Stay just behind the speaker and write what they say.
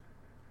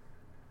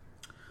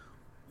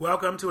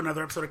Welcome to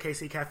another episode of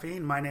KC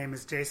Caffeine. My name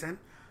is Jason.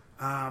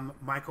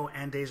 Michael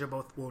and Deja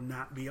both will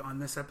not be on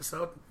this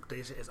episode.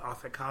 Deja is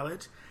off at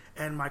college,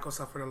 and Michael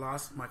suffered a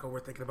loss. Michael, we're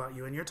thinking about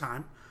you and your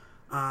time.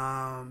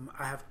 I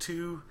have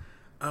two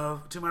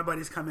of my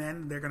buddies come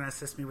in. They're going to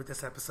assist me with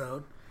this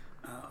episode,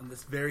 on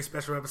this very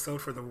special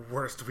episode for the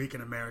worst week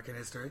in American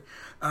history.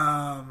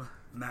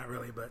 Not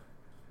really, but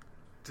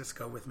just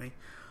go with me.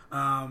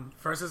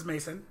 First is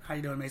Mason. How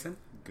you doing, Mason?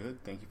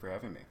 Good. Thank you for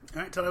having me.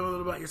 All right, tell me a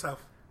little about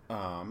yourself.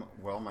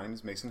 Well, my name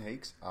is Mason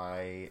Hakes.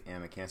 I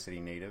am a Kansas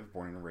City native,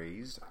 born and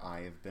raised.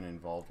 I have been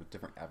involved with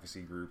different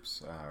advocacy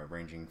groups,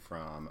 ranging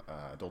from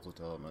adult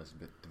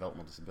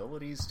developmental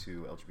disabilities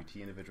to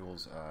LGBT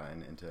individuals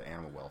and into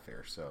animal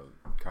welfare. So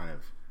kind of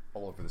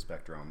all over the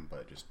spectrum,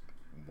 but just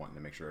wanting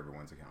to make sure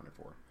everyone's accounted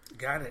for.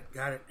 Got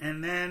it.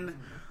 And then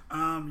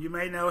you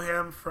may know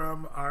him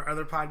from our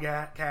other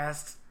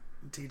podcast,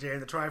 TJ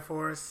and the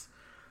Triforce.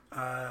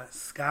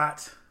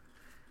 Scott.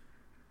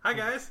 Hi,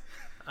 guys.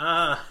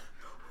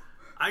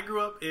 I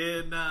grew up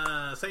in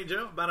St.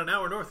 Joe, about an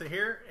hour north of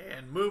here,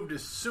 and moved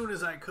as soon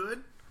as I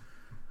could.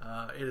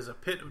 It is a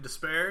pit of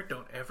despair.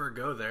 Don't ever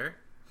go there.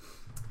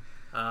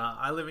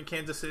 I live in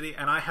Kansas City,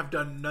 and I have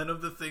done none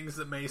of the things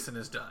that Mason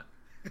has done.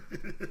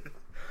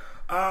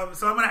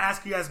 So I'm going to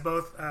ask you guys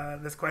both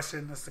this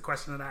question. That's the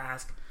question that I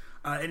ask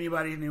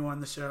anybody new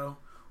on the show.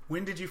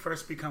 When did you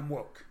first become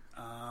woke?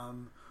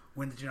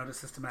 When did you notice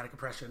systematic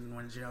oppression?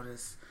 When did you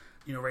notice,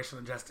 racial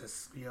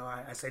injustice?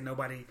 I say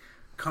nobody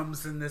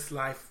comes in this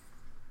life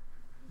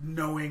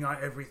knowing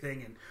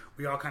everything, and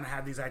we all kind of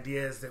have these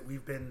ideas that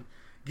we've been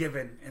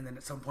given, and then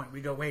at some point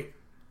we go, wait,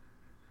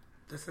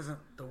 this isn't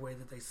the way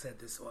that they said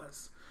this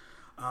was.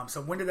 So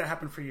when did that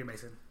happen for you,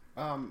 Mason?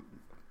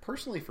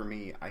 Personally for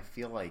me, I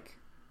feel like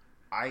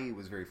I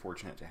was very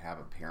fortunate to have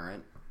a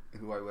parent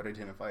who I would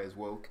identify as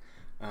woke,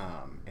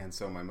 and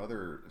so my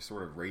mother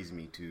sort of raised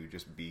me to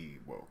just be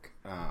woke.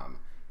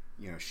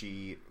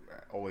 She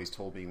always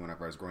told me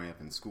whenever I was growing up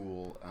in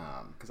school,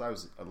 because I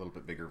was a little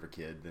bit bigger of a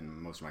kid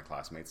than most of my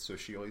classmates, so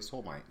she always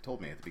told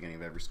me at the beginning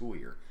of every school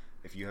year,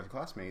 if you have a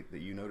classmate that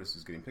you notice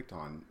is getting picked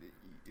on,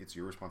 it's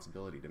your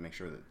responsibility to make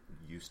sure that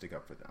you stick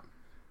up for them.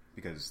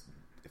 Because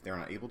if they're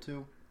not able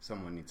to,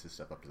 someone needs to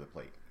step up to the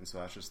plate. And so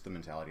that's just the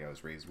mentality I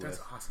was raised with.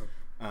 That's awesome.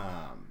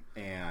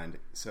 And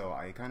so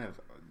I kind of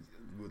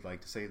would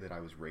like to say that I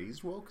was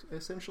raised woke,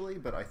 essentially,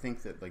 but I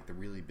think that the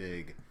really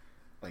big,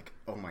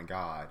 oh my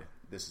God,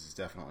 this is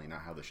definitely not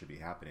how this should be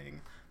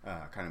happening,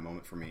 kind of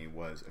moment for me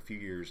was a few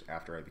years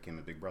after I became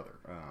a big brother.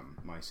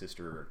 My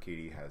sister,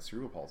 Katie, has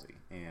cerebral palsy,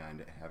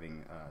 and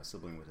having a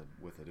sibling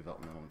with a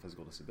developmental and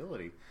physical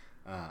disability,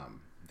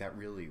 that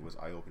really was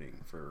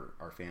eye-opening for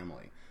our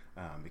family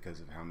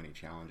because of how many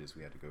challenges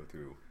we had to go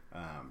through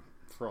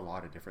for a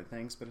lot of different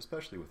things, but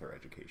especially with our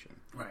education.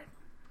 Right.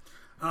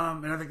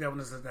 And I think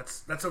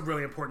that's a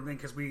really important thing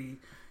because we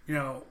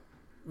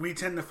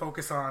tend to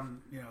focus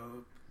on,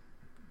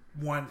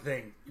 one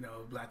thing,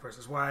 black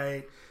versus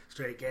white,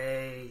 straight,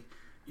 gay,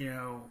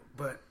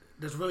 but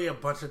there's really a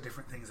bunch of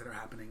different things that are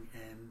happening,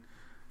 and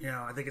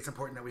I think it's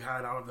important that we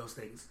highlight all of those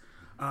things,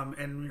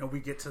 and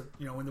we get to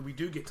when we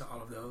do get to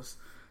all of those.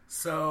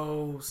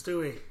 So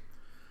Stewie,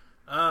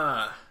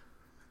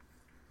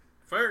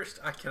 first,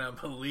 I cannot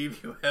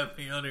believe you have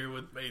me on here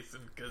with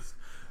Mason because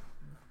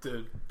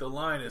the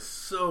line is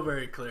so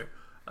very clear.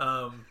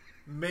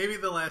 Maybe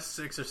the last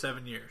 6 or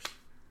 7 years.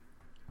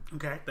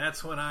 Okay.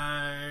 That's when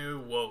I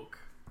woke.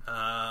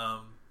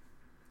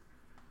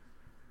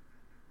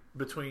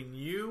 Between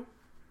you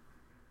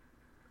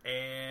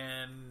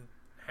and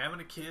having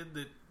a kid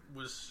that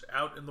was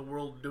out in the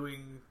world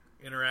doing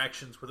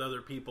interactions with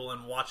other people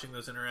and watching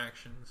those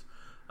interactions,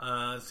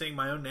 seeing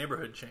my own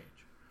neighborhood change.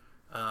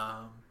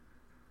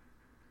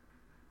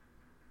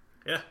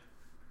 Yeah.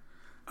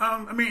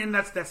 I mean, and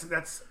that's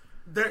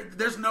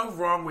there's no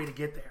wrong way to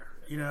get there.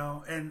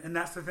 And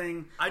that's the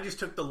thing. I just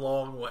took the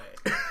long way.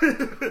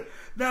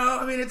 No,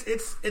 I mean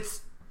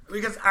it's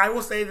because I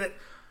will say that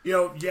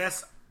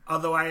yes,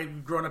 although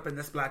I've grown up in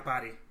this black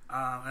body,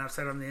 and I've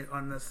said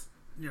on this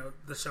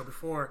the show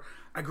before,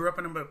 I grew up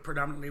in a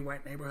predominantly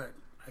white neighborhood.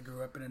 I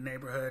grew up in a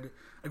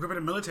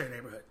military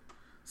neighborhood,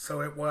 so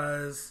it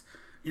was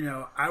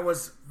I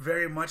was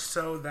very much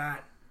so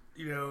that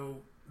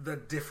the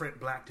different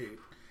black dude,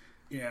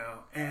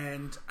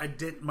 and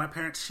my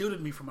parents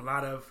shielded me from a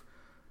lot of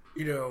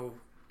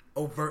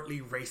overtly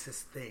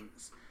racist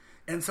things.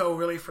 And so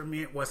really for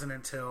me, it wasn't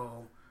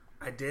until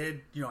I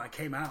did, I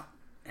came out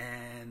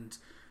and,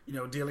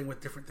 dealing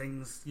with different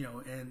things,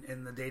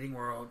 in the dating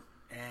world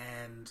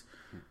and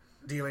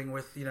dealing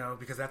with,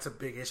 because that's a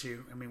big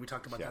issue. I mean, we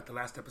talked about that the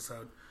last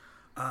episode.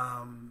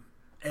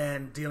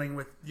 And dealing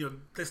with,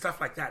 the stuff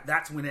like that,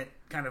 that's when it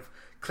kind of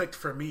clicked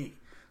for me.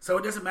 So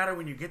it doesn't matter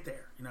when you get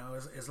there,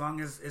 as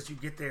long as you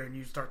get there and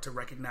you start to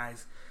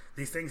recognize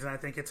these things. And I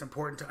think it's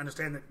important to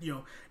understand that,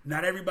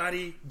 not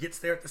everybody gets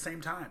there at the same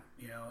time,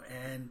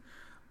 and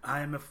I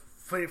am a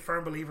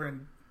firm believer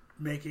in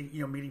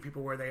meeting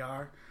people where they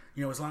are.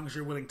 As long as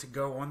you're willing to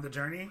go on the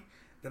journey,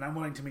 then I'm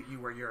willing to meet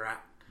you where you're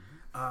at.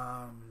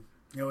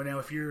 Now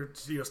if you're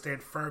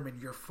stand firm in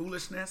your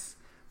foolishness,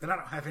 then I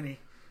don't have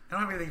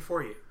anything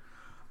for you.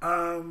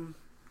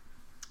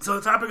 So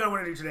the topic I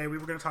want to do today, we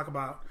were going to talk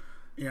about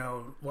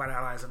white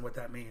allies and what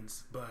that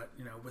means. But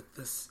with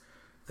this,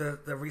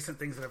 the recent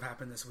things that have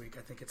happened this week,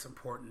 I think it's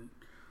important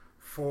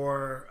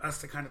for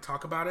us to kind of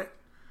talk about it.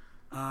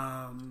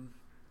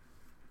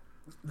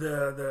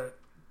 The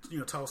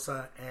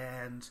Tulsa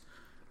and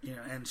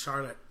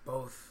Charlotte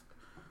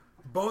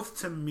both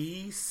to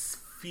me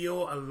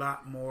feel a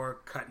lot more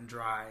cut and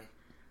dry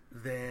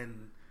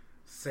than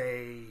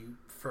say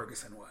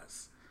Ferguson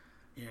was.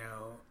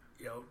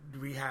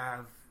 We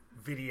have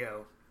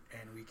video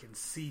and we can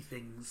see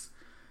things,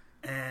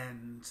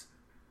 and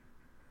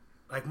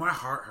like my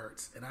heart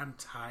hurts, and I'm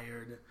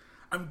tired.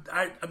 I'm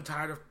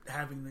tired of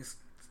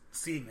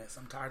seeing this.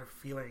 I'm tired of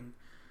feeling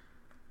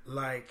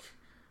like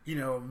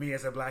me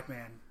as a black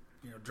man,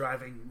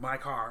 driving my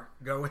car,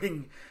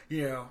 going,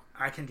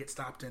 I can get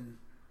stopped, and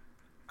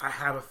I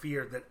have a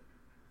fear that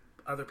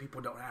other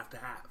people don't have to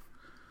have.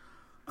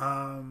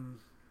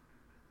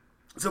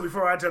 So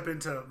before I jump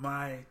into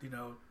my,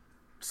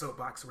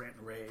 soapbox rant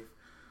and rave,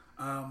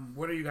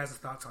 what are you guys'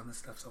 thoughts on this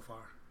stuff so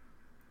far?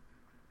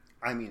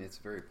 I mean, it's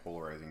a very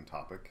polarizing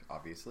topic,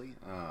 obviously.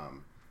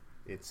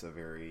 It's a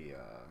very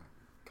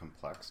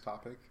complex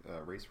topic,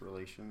 race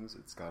relations.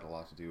 It's got a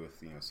lot to do with,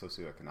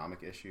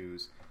 socioeconomic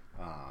issues.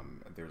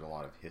 There's a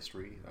lot of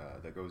history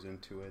that goes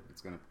into it.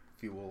 It's going to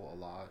fuel a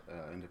lot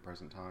into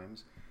present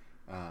times.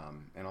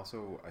 And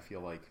also, I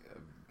feel like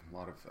a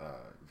lot of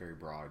very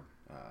broad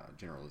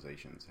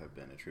generalizations have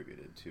been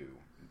attributed to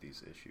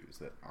these issues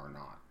that are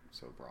not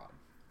so broad.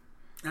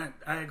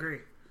 I agree.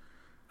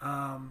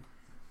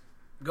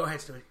 Go ahead,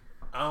 Stewie.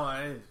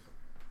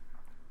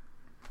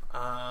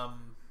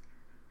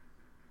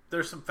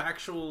 There's some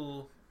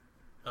factual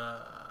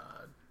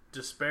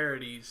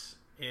disparities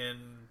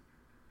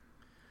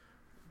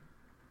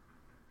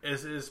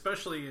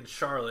especially in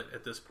Charlotte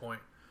at this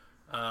point.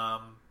 I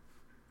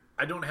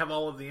don't have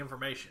all of the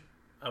information.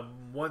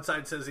 One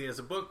side says he has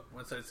a book,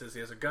 one side says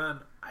he has a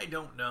gun. I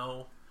don't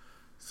know.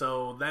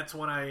 So that's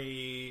one I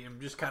am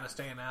just kind of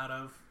staying out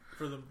of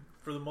for the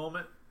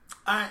moment.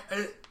 I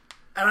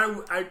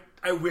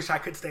wish I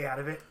could stay out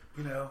of it,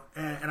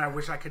 and I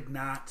wish I could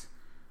not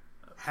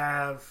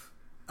have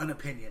an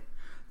opinion.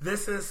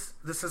 This is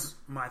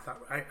my thought.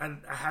 I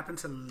happened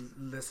to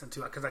listen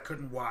to it because I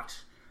couldn't watch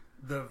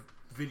the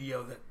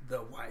video that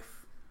the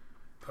wife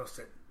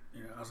posted.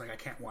 I was like, I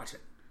can't watch it.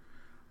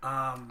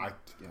 I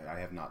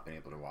have not been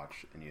able to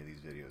watch any of these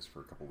videos for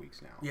a couple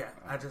weeks now. Yeah,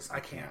 I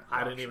can't.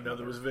 I didn't even know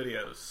there was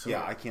videos. So.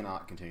 Yeah, I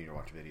cannot continue to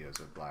watch videos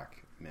of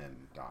black men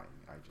dying.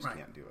 I just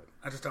can't do it.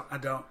 I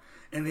don't.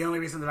 And the only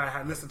reason that I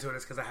had listened to it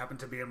is because I happened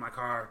to be in my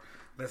car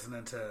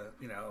listening to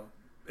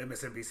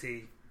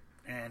MSNBC,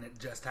 and it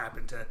just they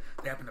happened to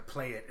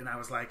play it, and I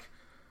was like,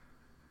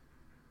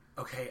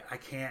 okay, I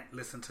can't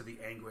listen to the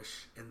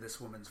anguish in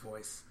this woman's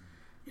voice.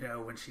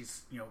 When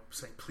she's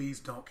saying, please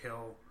don't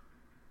kill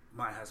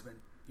my husband.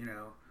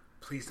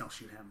 Please don't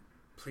shoot him.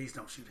 Please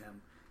don't shoot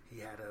him. He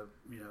had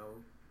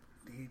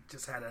he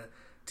just had a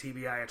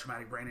TBI, a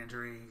traumatic brain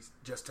injury. He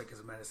just took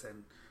his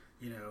medicine.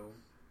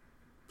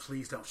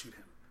 Please don't shoot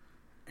him.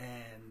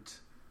 And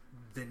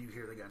then you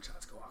hear the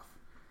gunshots go off,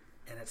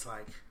 and it's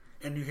like,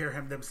 and you hear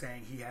them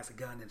saying he has a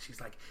gun, and she's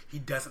like, he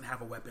doesn't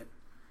have a weapon.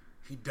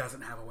 He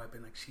doesn't have a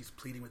weapon. Like, she's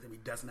pleading with him. He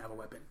doesn't have a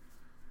weapon.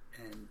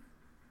 And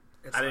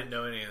I didn't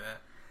know any of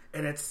that.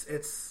 And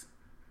it's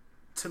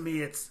to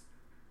me, it's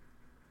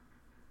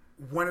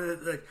one of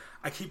the,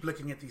 I keep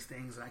looking at these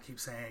things and I keep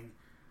saying,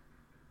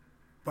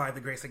 by the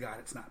grace of God,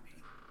 it's not me,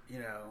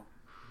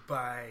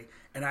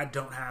 and I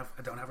don't have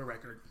a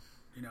record,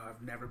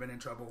 I've never been in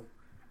trouble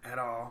at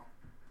all.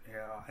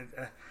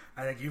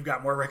 I think you've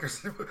got more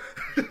records.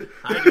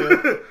 I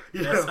do.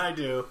 Yes, I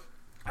do.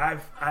 I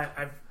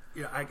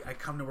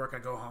come to work, I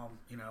go home,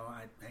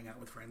 I hang out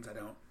with friends. I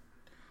don't,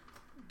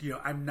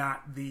 I'm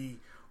not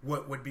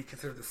what would be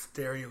considered the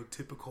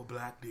stereotypical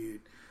black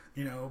dude.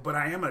 But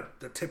I am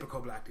the typical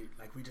black dude.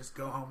 Like, we just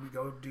go home, we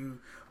go do,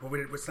 but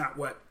it's not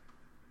what,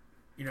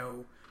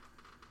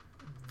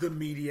 the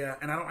media,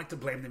 and I don't like to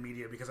blame the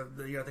media because I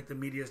think the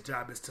media's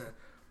job is to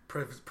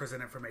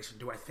present information.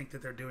 Do I think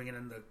that they're doing it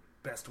in the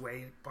best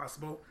way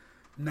possible?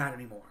 Not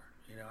anymore.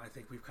 I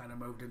think we've kind of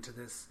moved into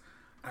this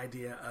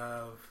idea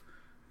of,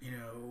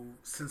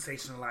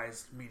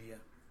 sensationalized media.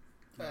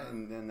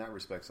 And in that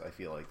respect, I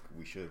feel like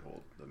we should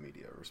hold the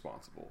media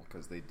responsible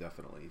because they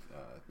definitely,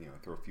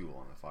 throw fuel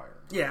on the fire.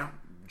 Yeah.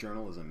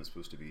 Journalism is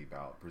supposed to be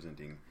about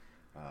presenting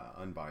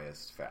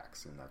unbiased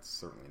facts, and that's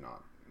certainly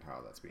not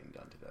how that's being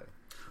done today.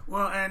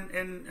 Well,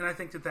 and I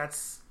think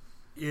that's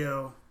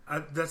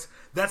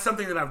that's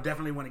something that I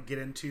definitely want to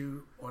get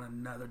into on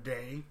another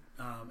day,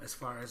 as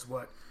far as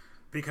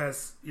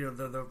because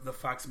the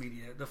Fox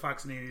media, the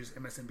Fox News,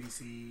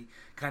 MSNBC,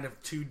 kind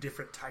of two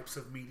different types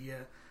of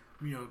media,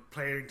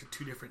 playing to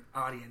two different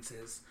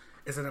audiences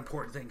is an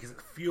important thing because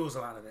it fuels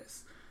a lot of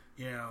this.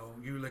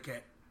 You look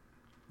at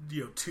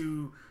you have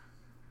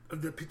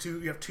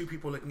two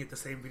people looking at the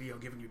same video,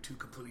 giving you two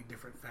completely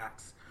different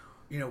facts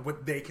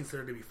what they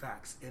consider to be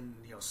facts, and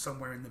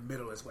somewhere in the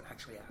middle is what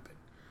actually happened.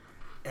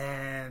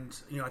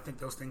 And I think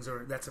those things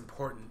that's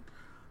important.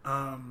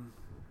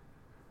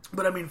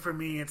 But I mean, for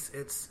me,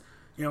 it's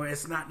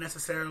not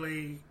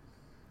necessarily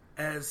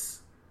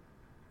as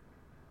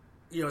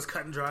as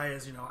cut and dry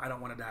as I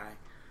don't want to die.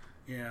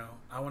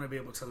 I want to be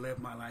able to live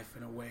my life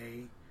in a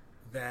way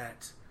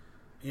that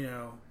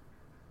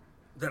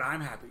that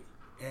I'm happy.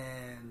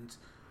 And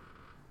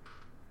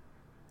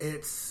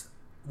it's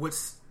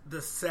what's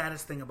the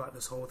saddest thing about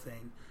this whole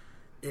thing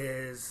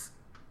is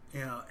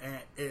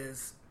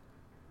is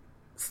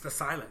the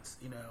silence.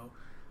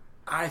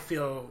 I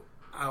feel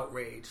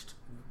outraged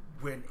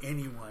when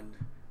anyone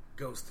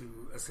goes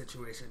through a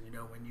situation.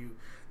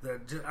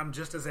 I'm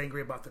just as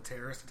angry about the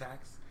terrorist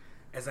attacks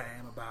as I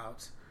am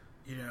about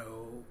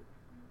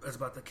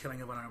the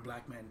killing of unarmed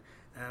black men,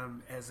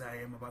 as I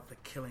am about the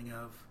killing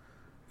of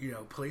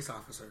police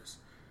officers,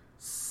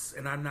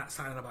 and I'm not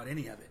silent about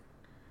any of it.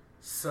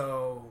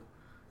 So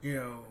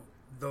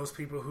those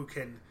people who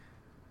can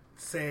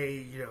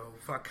say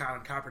fuck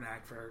Colin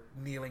Kaepernick for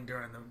kneeling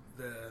during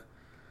the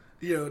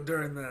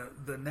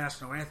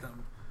national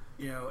anthem,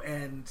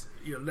 and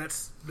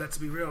let's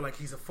be real, like,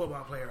 he's a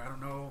football player. I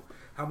don't know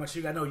how much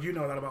I know you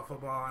know a lot about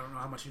football. I don't know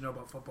how much you know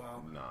about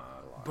football.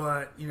 Not a lot.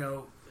 But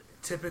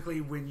typically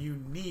when you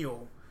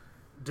kneel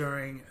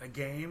during a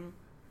game,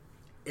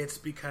 it's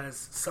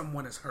because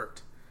someone is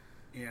hurt,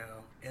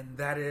 and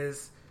that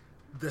is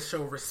the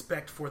show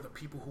respect for the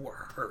people who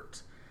are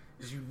hurt.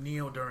 Is you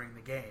kneel during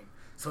the game.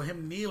 So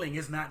him kneeling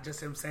is not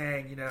just him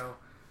saying,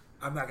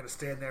 I'm not going to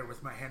stand there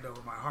with my hand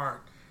over my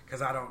heart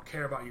because I don't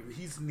care about you.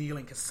 He's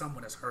kneeling because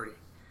someone is hurting.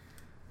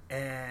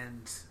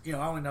 And, I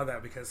only know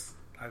that because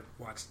I've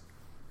watched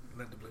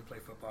Linda Blue play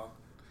football,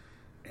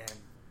 and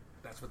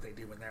that's what they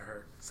do when they're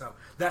hurt. So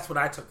that's what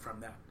I took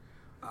from that.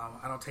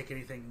 I don't take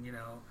anything,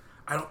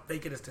 I don't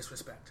think it is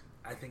disrespect.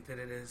 I think that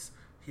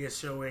he is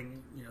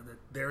showing, that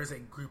there is a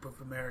group of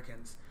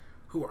Americans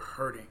who are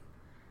hurting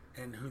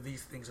and who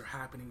these things are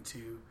happening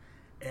to.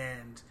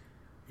 And,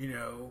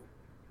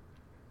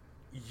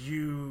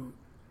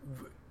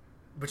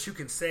 but you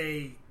can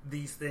say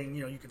these things,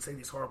 you can say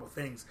these horrible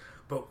things,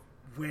 but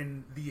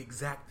when the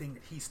exact thing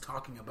that he's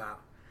talking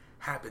about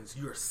happens,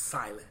 you're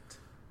silent.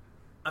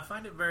 I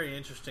find it very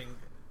interesting,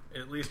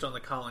 at least on the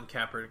Colin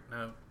Kaepernick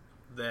note,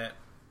 that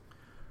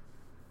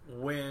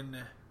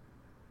when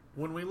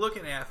we look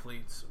at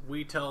athletes,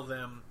 we tell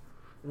them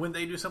when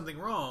they do something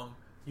wrong,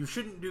 you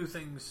shouldn't do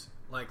things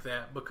like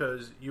that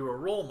because you're a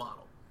role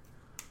model.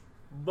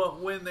 But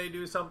when they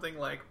do something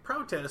like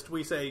protest,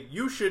 we say,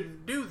 you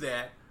shouldn't do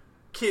that.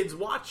 Kids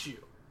watch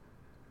you.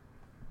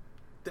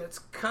 That's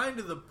kind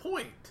of the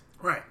point.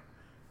 Right.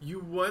 You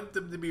want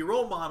them to be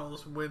role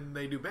models when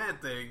they do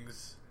bad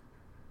things,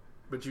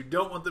 but you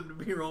don't want them to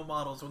be role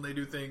models when they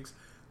do things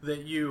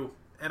that you,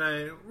 and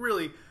I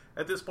really,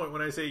 at this point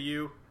when I say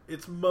you,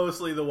 it's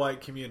mostly the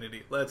white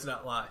community. Let's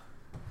not lie.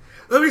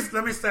 Let me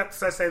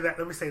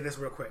say this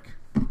real quick.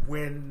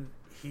 When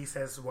he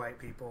says white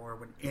people, or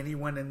when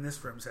anyone in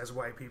this room says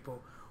white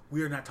people,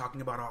 we are not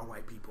talking about all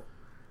white people.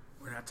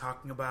 We're not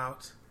talking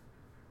about...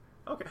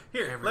 Okay,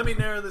 here, let me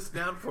narrow this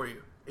down for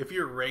you. If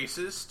you're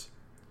racist,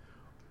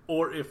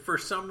 or if for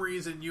some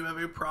reason you have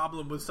a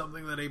problem with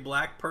something that a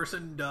black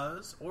person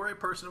does, or a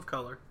person of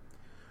color,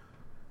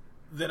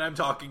 then I'm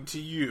talking to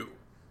you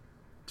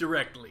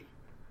directly.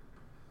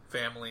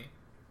 Family,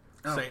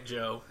 St.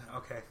 Joe,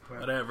 okay, well,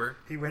 whatever.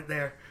 He went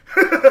there.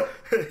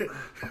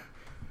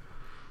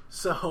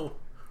 So,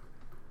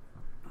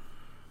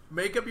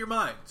 make up your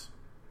minds.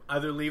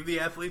 Either leave the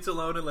athletes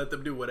alone and let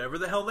them do whatever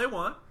the hell they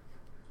want,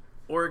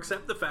 or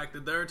accept the fact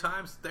that there are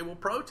times they will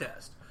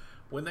protest.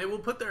 When they will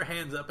put their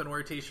hands up and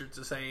wear t-shirts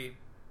that say,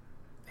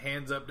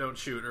 hands up, don't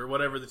shoot, or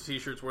whatever the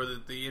t-shirts were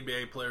that the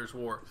NBA players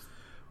wore.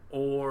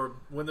 Or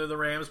when they're the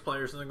Rams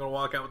players and they're going to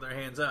walk out with their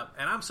hands up.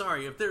 And I'm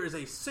sorry, if there is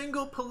a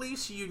single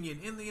police union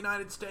in the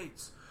United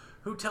States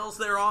who tells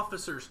their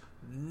officers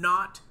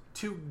not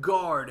to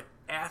guard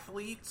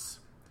athletes,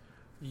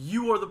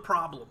 you are the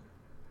problem.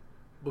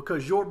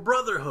 Because your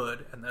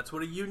brotherhood, and that's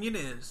what a union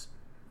is,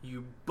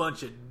 you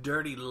bunch of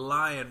dirty,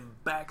 lying,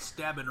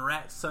 backstabbing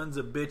rat sons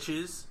of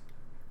bitches,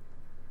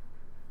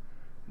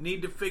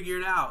 need to figure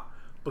it out.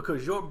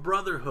 Because your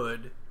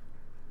brotherhood,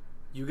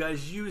 you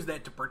guys use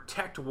that to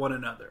protect one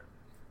another.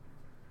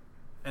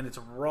 And it's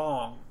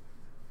wrong.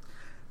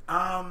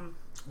 Wow,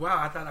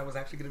 I thought I was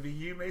actually going to be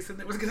you, Mason,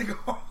 that was going to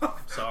go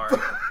off. Sorry.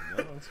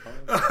 No, it's fine.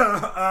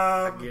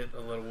 I get a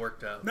little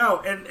worked up. No,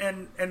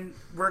 and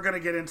we're going to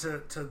get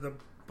into the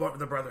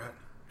brotherhood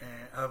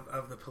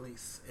of the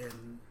police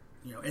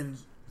in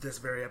this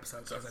very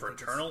episode. It's a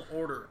fraternal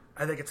order.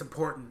 I think it's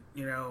important.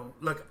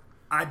 Look,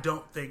 I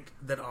don't think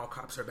that all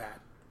cops are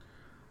bad.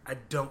 I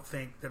don't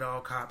think that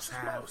all cops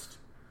have. Most.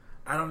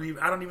 I don't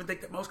even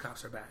think that most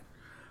cops are bad.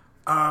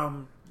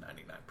 99%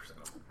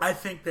 of them.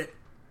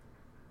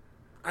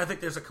 I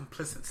think there's a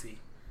complicity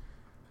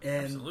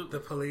in Absolutely. the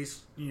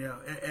police,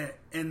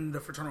 in the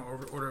fraternal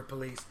order of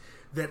police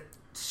that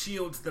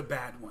shields the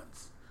bad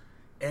ones,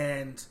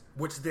 and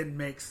which then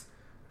makes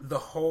the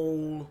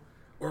whole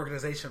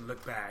organization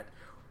look bad.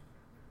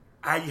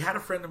 I had a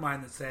friend of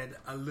mine that said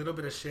a little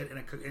bit of shit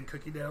in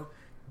cookie dough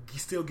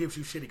still gives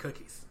you shitty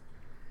cookies.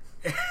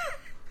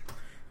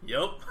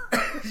 Yep.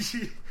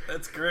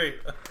 That's great.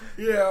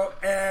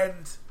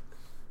 And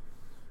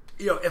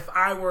if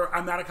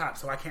I'm not a cop,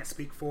 so I can't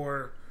speak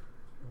for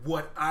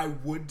what I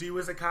would do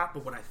as a cop,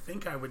 but what I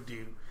think I would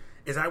do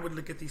is I would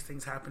look at these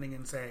things happening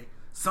and say,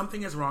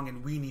 something is wrong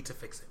and we need to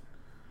fix it.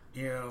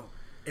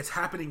 It's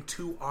happening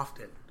too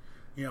often.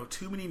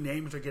 Too many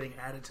names are getting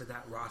added to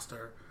that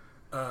roster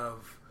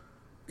of,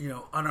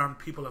 unarmed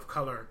people of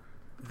color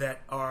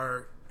that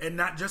are, and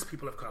not just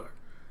people of color,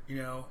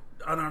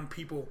 unarmed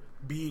people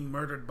being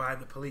murdered by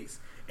the police.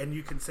 And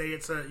you can say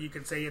it's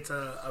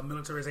a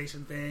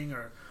militarization thing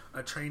or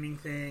a training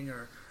thing,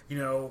 or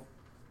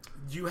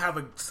you have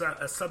a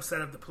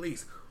subset of the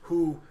police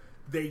who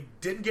they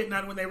didn't get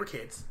none when they were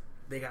kids.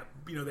 They got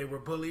they were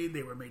bullied,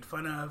 they were made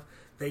fun of,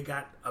 they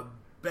got a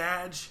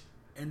badge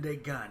and a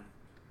gun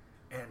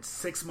and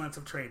 6 months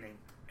of training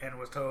and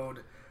was told,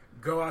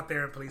 go out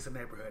there and police a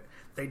neighborhood.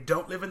 They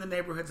don't live in the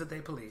neighborhoods that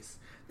they police.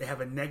 They have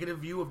a negative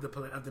view of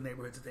the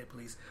neighborhoods that they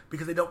police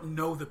because they don't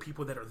know the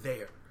people that are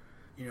there.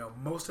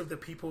 Most of the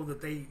people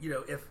that they,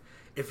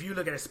 if you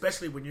look at,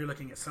 especially when you're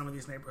looking at some of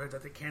these neighborhoods, I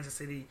think Kansas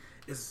City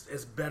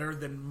is better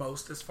than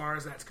most as far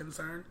as that's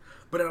concerned.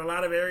 But in a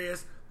lot of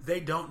areas,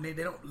 they don't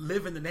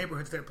live in the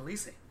neighborhoods they're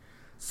policing.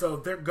 So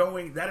they're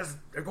going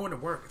to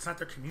work. It's not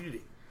their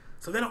community.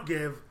 So they don't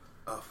give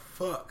a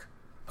fuck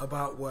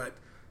about what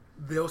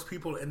those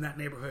people in that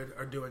neighborhood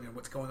are doing and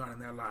what's going on in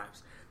their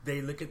lives.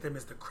 They look at them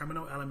as the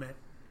criminal element,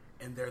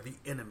 and they're the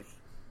enemy.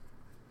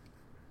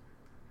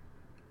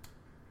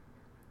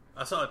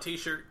 I saw a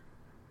t-shirt.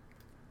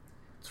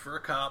 It's for a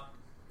cop.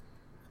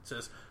 It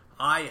says,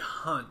 I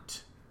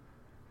hunt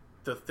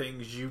the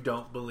things you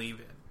don't believe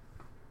in.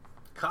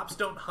 Cops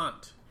don't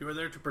hunt. You are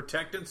there to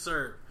protect and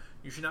serve.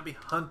 You should not be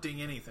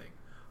hunting anything.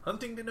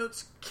 Hunting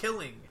denotes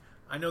killing.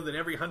 I know that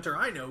every hunter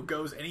I know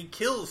goes and he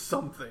kills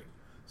something.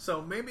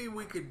 So maybe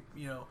we could,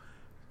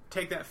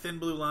 take that thin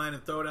blue line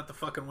and throw it out the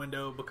fucking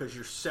window because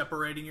you're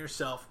separating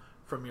yourself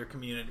from your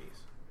communities.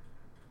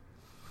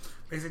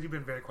 Mason, you've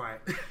been very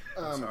quiet.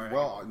 Sorry.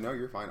 Well, no,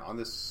 you're fine. On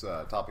this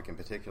topic in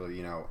particular,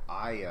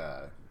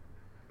 I'll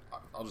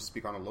just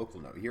speak on a local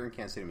note. Here in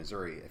Kansas City,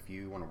 Missouri, if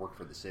you want to work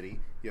for the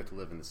city, you have to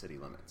live in the city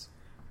limits,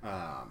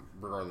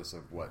 regardless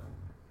of what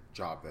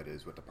job that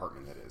is, what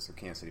department that is. So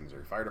Kansas City,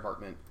 Missouri Fire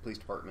Department, Police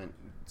Department,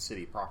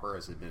 city proper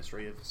as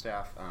administrative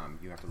staff,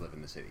 you have to live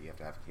in the city. You have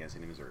to have Kansas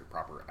City, Missouri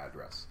proper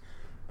address.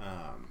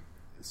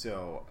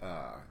 So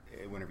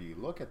whenever you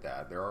look at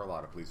that, there are a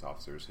lot of police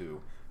officers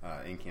who,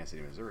 in Kansas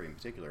City, Missouri in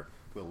particular,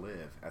 will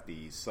live at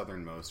the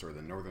southernmost or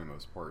the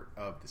northernmost part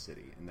of the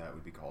city, and that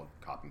would be called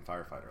cop and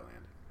firefighter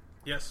land.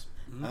 Yes.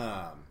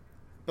 Mm-hmm.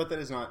 But that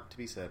is not to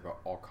be said about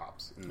all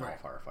cops and all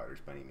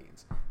firefighters by any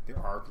means. There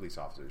are police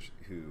officers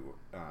who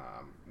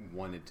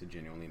wanted to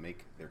genuinely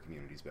make their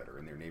communities better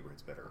and their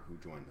neighborhoods better, who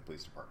joined the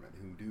police department,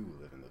 who do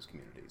live in those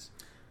communities.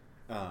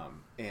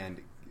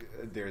 And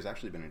there's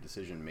actually been a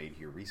decision made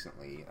here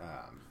recently.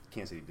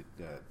 Kansas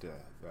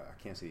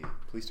City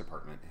Police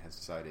Department has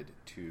decided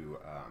to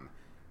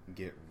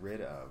get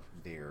rid of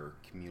their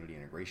community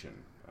integration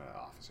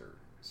officer.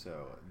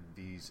 So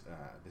this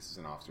is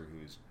an officer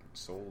whose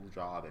sole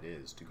job it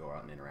is to go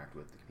out and interact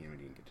with the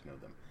community and get to know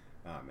them.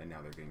 And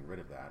now they're getting rid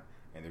of that,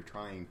 and they're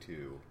trying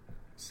to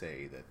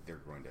say that they're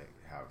going to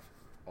have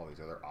all these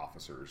other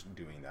officers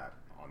doing that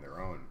on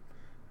their own.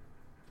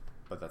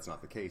 But that's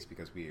not the case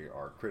because we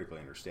are critically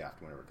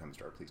understaffed whenever it comes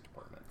to our police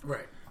department.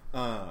 Right.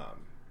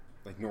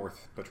 Like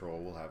North Patrol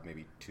will have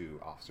maybe 2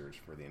 officers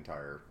for the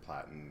entire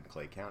Platte and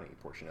Clay County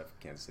portion of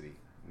Kansas City,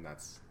 and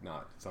that's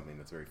not something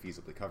that's very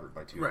feasibly covered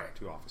by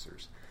two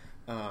officers.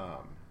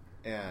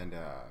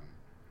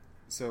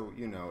 So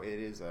it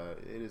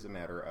is a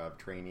matter of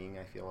training.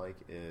 I feel like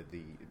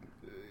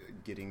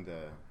getting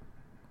the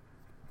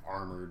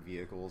armored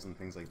vehicles and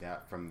things like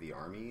that from the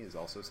Army is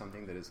also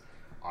something that is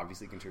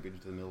obviously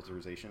contributed to the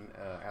militarization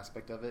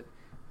aspect of it.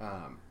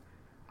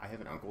 I have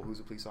an uncle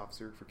who's a police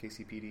officer for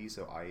KCPD,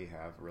 so I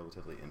have a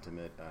relatively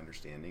intimate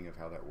understanding of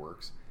how that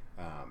works.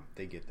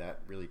 They get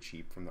that really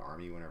cheap from the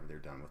Army whenever they're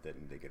done with it,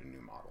 and they get a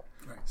new model.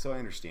 Right. So I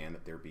understand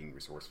that they're being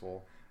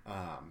resourceful,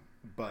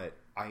 but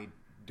I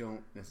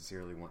don't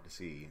necessarily want to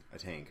see a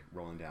tank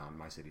rolling down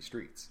my city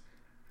streets.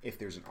 If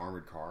there's an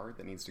armored car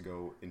that needs to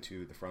go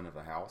into the front of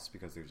a house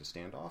because there's a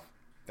standoff,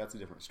 that's a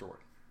different story.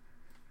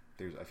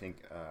 There's, I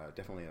think,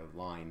 definitely a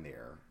line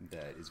there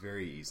that is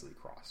very easily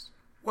crossed.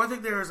 Well, I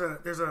think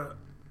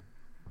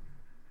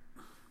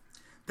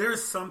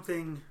there's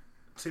something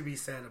to be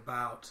said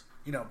about,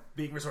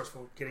 being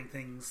resourceful, getting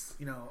things,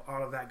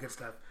 all of that good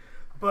stuff.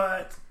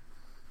 But,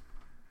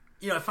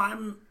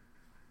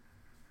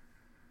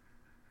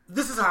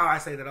 this is how I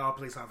say that all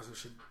police officers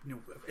should,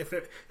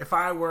 if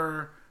I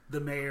were the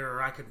mayor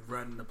or I could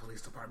run the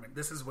police department,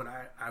 this is what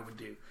I would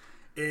do.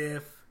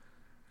 If,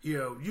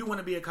 you want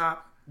to be a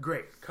cop,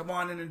 great. Come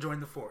on in and join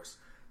the force.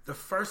 The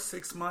first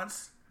 6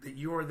 months that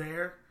you are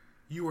there,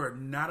 you are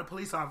not a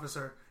police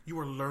officer. You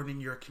are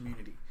learning your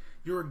community.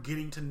 You're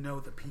getting to know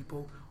the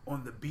people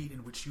on the beat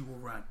in which you will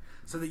run,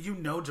 so that you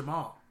know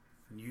Jamal,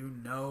 you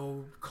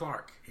know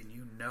Clark, and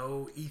you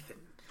know Ethan.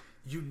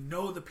 You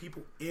know the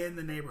people in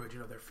the neighborhood. You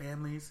know their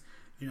families.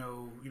 You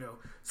know.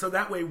 So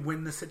that way,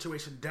 when the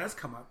situation does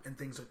come up and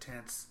things are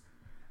tense,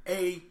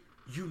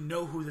 you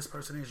know who this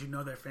person is. You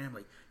know their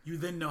family. You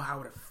then know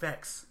how it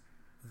affects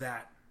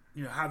that.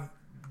 You know how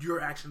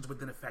your actions would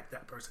then affect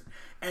that person,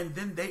 and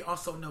then they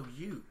also know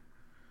you.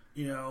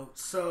 You know,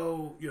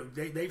 so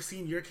they've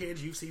seen your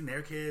kids. You've seen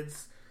their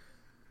kids.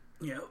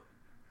 You know,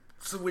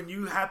 so when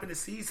you happen to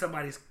see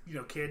somebody's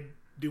kid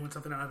doing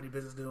something I don't have any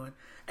business doing,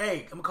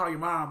 hey, I'm gonna call your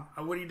mom.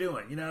 What are you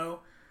doing? You know,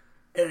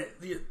 and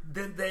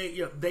then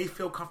they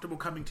feel comfortable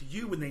coming to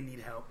you when they need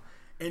help,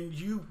 and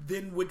you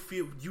then would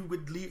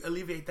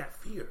alleviate that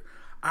fear.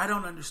 I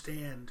don't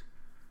understand.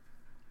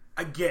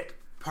 I get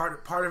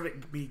part of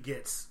it. Me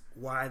gets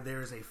why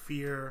there's a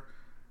fear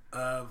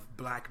of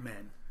black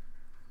men.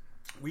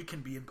 We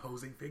can be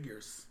imposing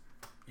figures,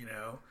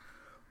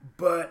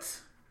 but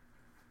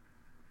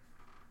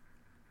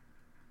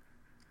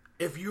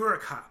if you're a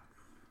cop,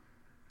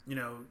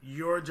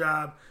 your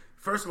job.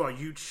 First of all,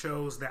 you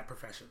chose that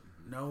profession.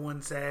 No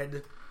one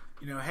said,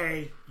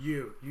 hey,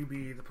 you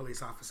be the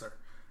police officer.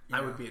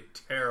 I would be a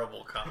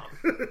terrible cop.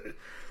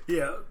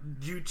 Yeah,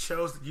 you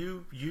chose.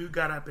 You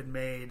got up and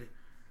made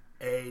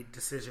a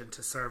decision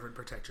to serve and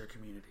protect your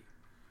community.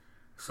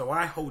 So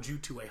I hold you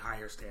to a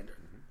higher standard.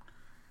 Mm-hmm.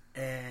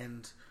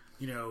 And,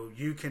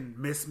 you can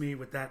miss me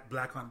with that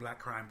black on black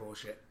crime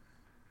bullshit.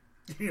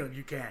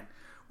 You can.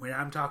 When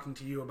I'm talking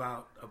to you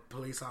about a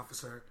police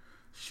officer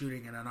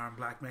shooting an unarmed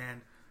black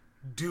man,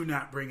 do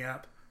not bring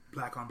up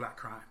black on black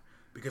crime.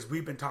 Because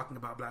we've been talking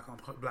about black on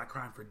black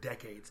crime for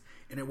decades.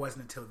 And it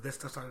wasn't until this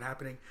stuff started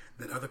happening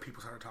that other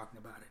people started talking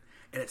about it.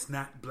 And it's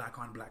not black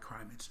on black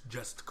crime. It's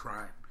just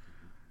crime.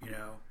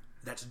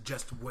 That's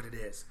just what it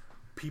is.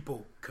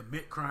 People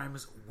commit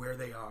crimes where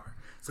they are.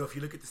 So if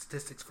you look at the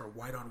statistics for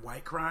white on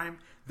white crime,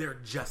 they're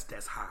just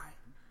as high.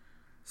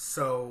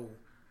 So,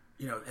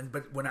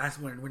 but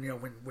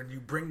when you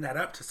bring that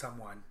up to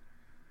someone,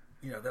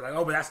 they're like,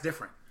 oh, but that's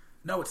different.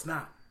 No, it's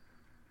not.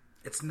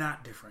 It's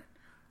not different.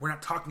 We're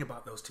not talking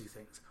about those two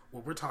things.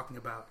 What we're talking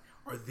about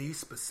are these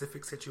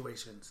specific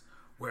situations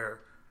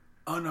where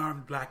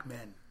unarmed black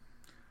men,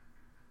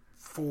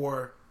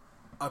 for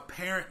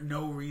apparent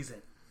no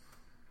reason,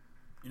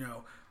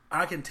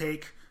 I can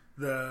take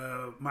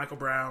the Michael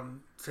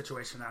Brown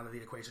situation out of the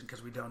equation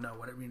because we don't know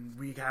what it means.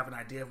 We have an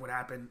idea of what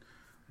happened.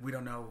 We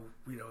don't know,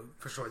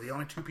 for sure. The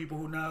only two people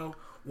who know,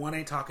 one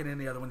ain't talking and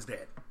the other one's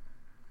dead.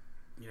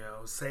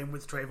 Same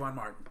with Trayvon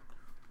Martin.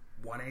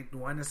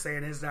 One is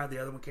saying his side, the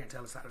other one can't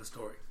tell his side of the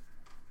story.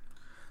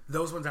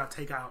 Those ones I'll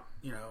take out,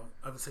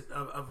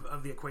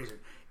 of the equation.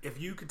 If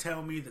you could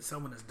tell me that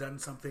someone has done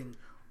something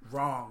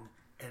wrong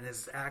and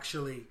has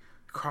actually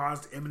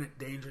caused imminent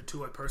danger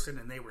to a person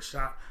and they were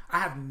shot, I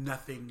have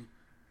nothing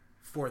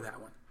for that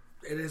one.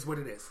 It is what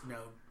it is.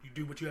 You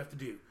do what you have to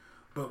do.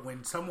 But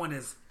when someone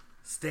is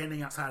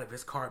standing outside of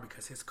his car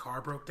because his car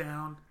broke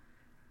down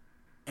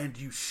and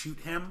you shoot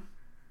him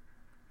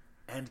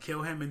and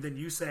kill him and then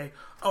you say,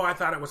 oh, I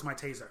thought it was my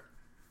taser.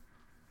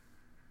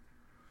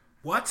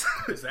 What?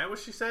 Is that what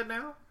she said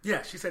now?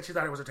 Yeah, she said she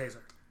thought it was a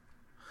taser.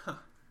 Huh.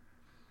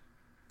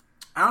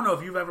 I don't know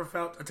if you've ever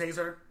felt a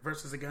taser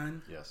versus a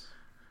gun. Yes.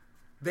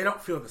 They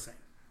don't feel the same.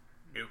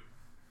 Nope.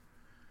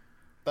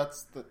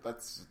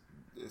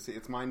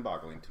 It's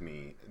mind-boggling to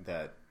me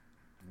that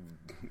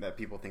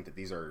people think that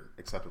these are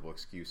acceptable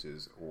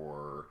excuses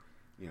or,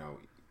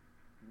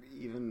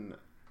 even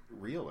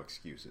real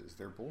excuses.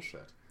 They're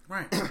bullshit.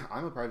 Right.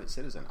 I'm a private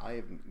citizen. I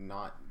have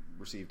not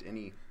received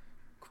any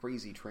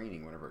crazy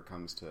training whenever it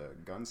comes to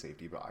gun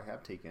safety, but I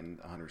have taken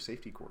a hunter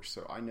safety course,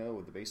 so I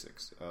know the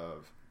basics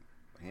of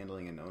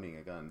handling and owning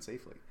a gun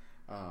safely.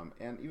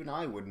 And even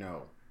I would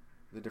know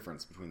the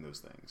difference between those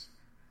things.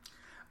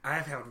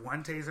 I've held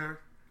one taser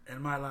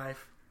in my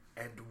life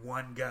and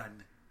one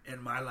gun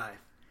in my life,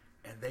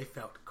 and they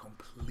felt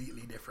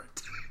completely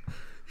different.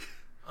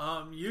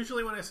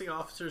 Usually when I see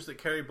officers that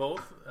carry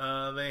both,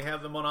 they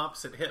have them on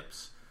opposite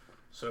hips.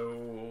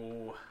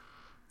 So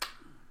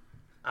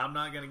I'm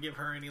not going to give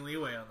her any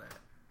leeway on that.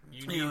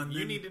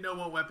 You need to know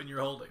what weapon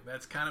you're holding.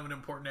 That's kind of an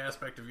important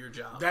aspect of your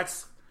job.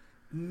 That's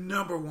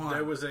number one.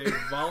 There was a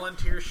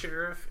volunteer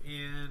sheriff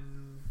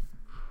in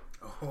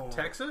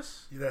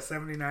Texas. That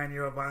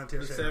 79-year-old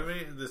volunteer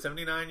sheriff. The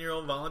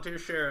 79-year-old volunteer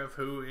sheriff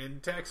who in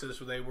Texas,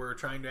 they were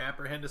trying to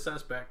apprehend a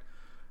suspect,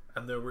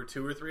 and there were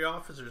 2 or 3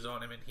 officers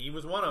on him, and he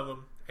was one of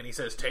them, and he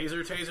says,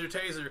 taser, taser,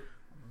 taser,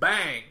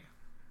 bang!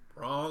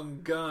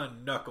 Wrong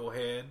gun,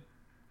 knucklehead.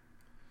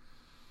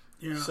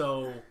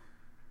 So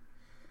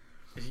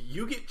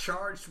you get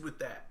charged with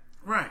that.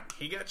 Right.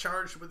 He got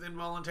charged with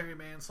involuntary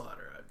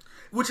manslaughter.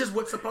 Which is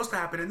what's supposed to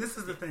happen, and this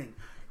is the thing.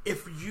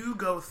 If you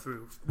go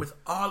through with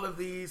all of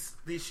these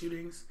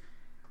shootings,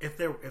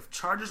 if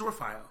charges were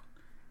filed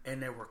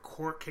and there were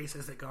court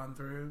cases that gone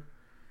through,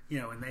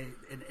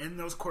 and in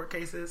those court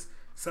cases,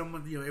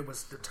 someone, it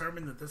was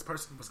determined that this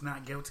person was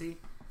not guilty,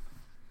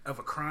 of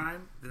a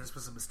crime, that this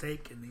was a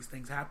mistake and these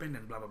things happened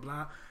and blah, blah,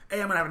 blah. I'm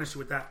going to have an issue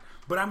with that.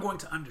 But I'm going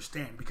to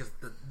understand because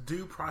the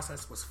due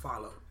process was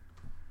followed.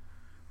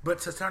 But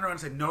to turn around and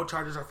say no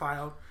charges are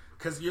filed,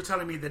 because you're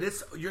telling me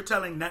that you're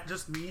telling not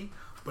just me,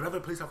 but other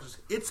police officers,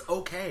 it's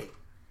okay.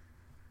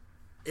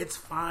 It's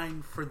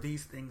fine for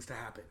these things to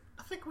happen.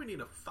 I think we need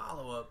a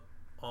follow-up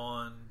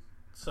on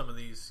some of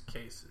these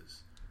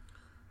cases.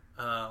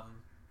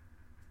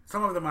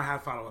 Some of them I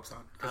have follow-ups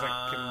on because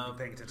I couldn't be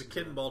paying attention. The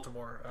kid in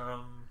Baltimore,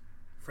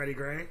 Freddie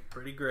Gray.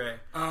 Freddie Gray.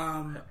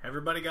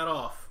 Everybody got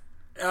off.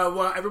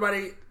 Well,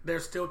 everybody.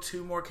 There's still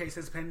 2 more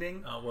cases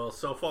pending. Well,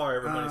 so far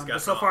everybody's gotten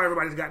off. So far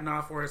everybody's gotten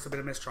off, or it's been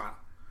a mistrial.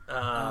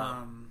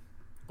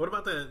 What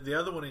about the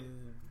other one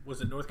in,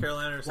 was it North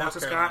Carolina or South Walter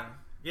Carolina? Scott?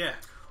 Yeah.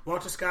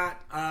 Walter Scott.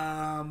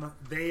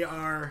 They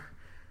are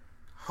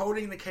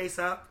holding the case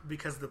up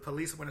because the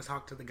police want to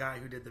talk to the guy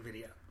who did the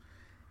video,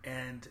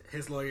 and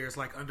his lawyer is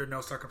like, under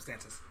no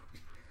circumstances.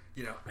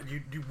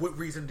 What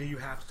reason do you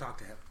have to talk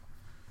to him?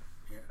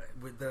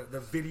 With the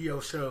video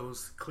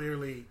shows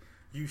clearly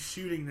you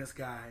shooting this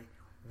guy,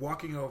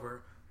 walking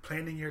over,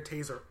 planting your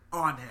taser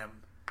on him,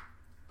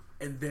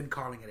 and then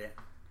calling it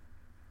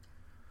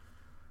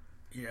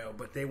in.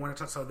 But they want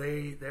to talk. So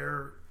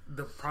they're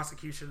the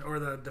prosecution or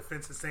the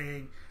defense is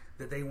saying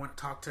that they want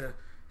to talk to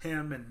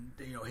him, and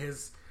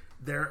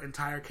their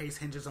entire case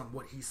hinges on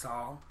what he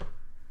saw.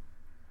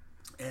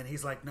 And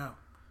he's like, no,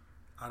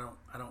 I don't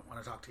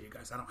want to talk to you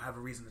guys. I don't have a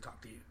reason to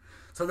talk to you.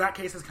 So that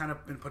case has kind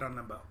of been put on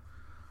limbo.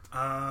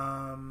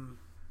 Let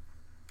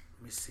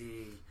me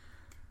see.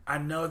 I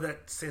know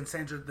that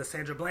the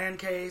Sandra Bland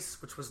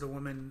case, which was the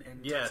woman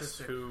in Texas,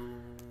 who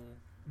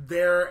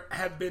there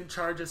have been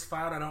charges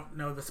filed. I don't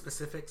know the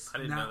specifics. I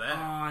didn't know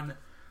that.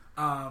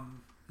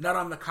 Not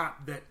on the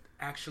cop that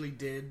actually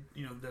did,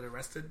 that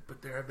arrested,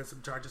 but there have been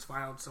some charges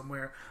filed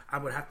somewhere. I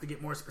would have to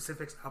get more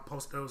specifics. I'll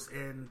post those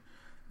in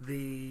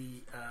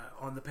the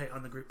on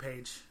the group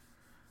page,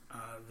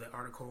 the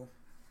article.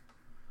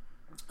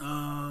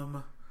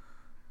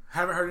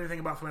 Haven't heard anything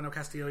about Philando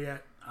Castillo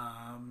yet.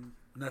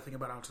 Nothing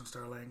about Alton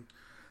Sterling.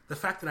 The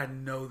fact that I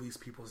know these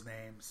people's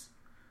names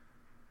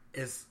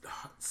is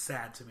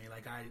sad to me.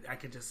 Like I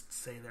could just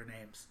say their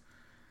names,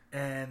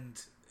 and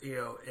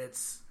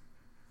it's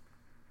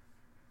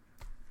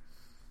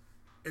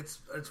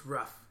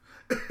rough.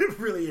 It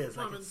really is.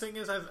 Well, the thing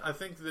is, I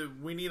think that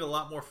we need a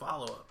lot more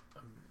follow-up.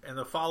 And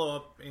the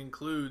follow-up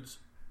includes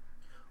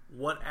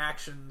what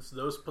actions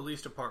those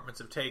police departments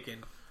have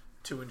taken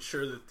to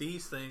ensure that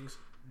these things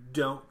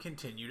don't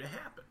continue to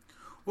happen.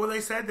 Well, they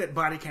said that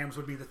body cams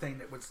would be the thing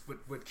that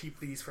would keep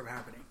these from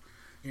happening,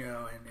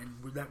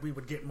 and that we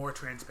would get more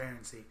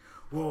transparency.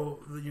 Well,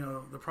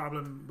 the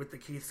problem with the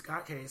Keith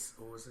Scott case,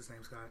 or was his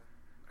name Scott?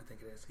 I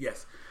think it is.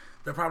 Yes.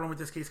 The problem with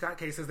this Keith Scott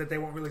case is that they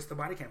won't release the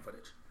body cam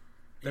footage.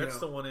 That's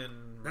the one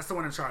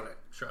in Charlotte.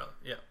 Charlotte,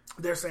 yeah.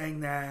 They're saying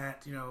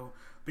that,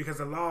 because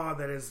the law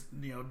that is,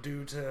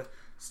 due to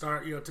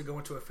start, to go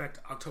into effect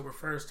October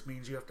 1st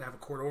means you have to have a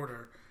court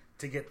order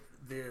to get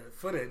the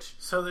footage.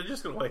 So they're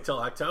just going to wait till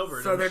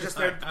October. So they just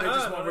won't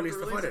release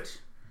the footage.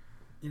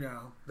 They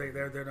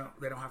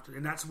don't have to,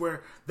 and that's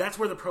where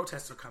the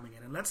protests are coming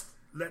in. And let's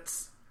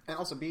and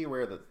also be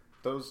aware that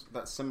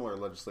that similar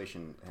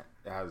legislation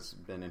has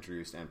been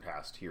introduced and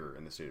passed here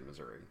in the state of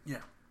Missouri. Yeah.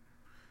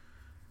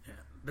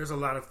 There's a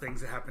lot of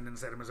things that happened in the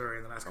state of Missouri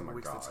in the last couple of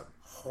weeks. God. That's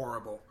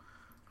horrible.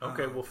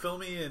 Okay, well, fill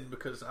me in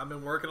because I've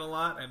been working a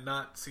lot and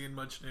not seeing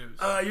much news.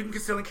 You can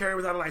conceal and carry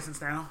without a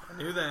license now. I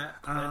knew that.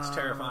 That's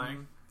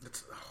terrifying.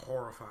 It's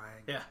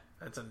horrifying. Yeah,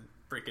 that's a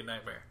freaking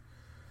nightmare.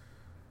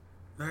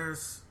 There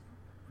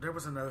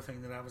was another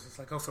thing that I was just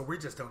like, oh, so we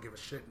just don't give a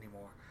shit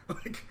anymore.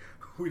 Like,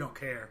 we don't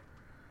care.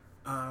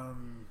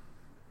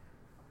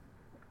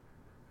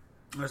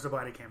 There's the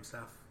body cam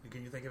stuff.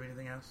 Can you think of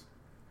anything else?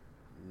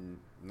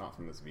 Not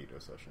from this veto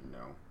session,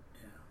 no.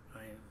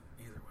 Yeah,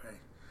 either way.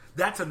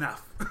 That's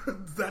enough.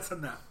 That's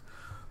enough.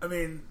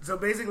 So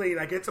basically,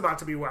 like, it's about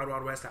to be Wild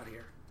Wild West out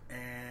here.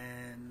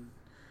 And,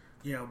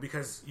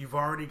 because you've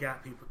already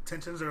got people,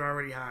 tensions are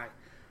already high.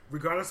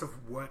 Regardless of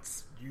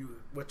what you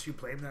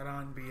blame that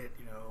on, be it,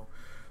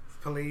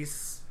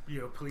 police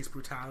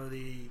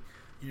brutality,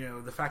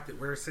 the fact that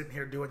we're sitting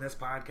here doing this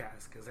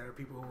podcast, because there are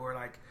people who are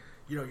like,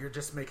 you're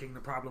just making the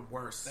problem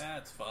worse.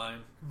 That's fine.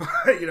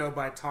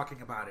 By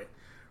talking about it.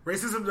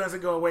 Racism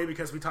doesn't go away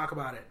because we talk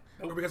about it,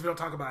 or because we don't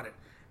talk about it.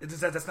 It just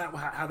says that's not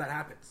how that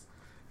happens.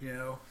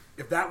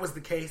 If that was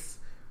the case,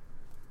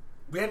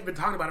 we hadn't been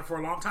talking about it for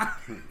a long time.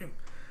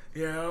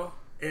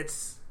 It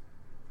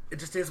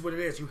just is what it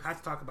is. You have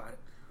to talk about it.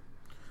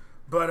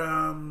 But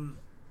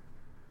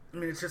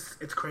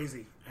it's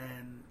crazy,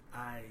 and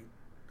I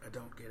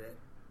don't get it.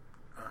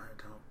 I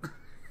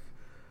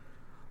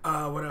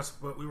don't. What else?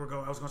 I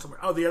was going somewhere.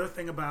 Oh, the other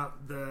thing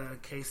about the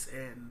case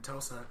in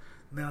Tulsa.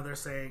 Now they're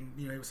saying,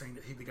 he was saying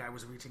that the guy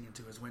was reaching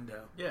into his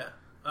window. Yeah.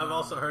 I've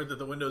also heard that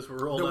the windows were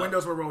rolled up. The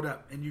windows were rolled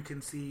up, and you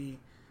can see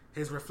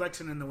his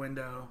reflection in the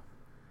window,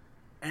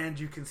 and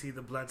you can see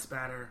the blood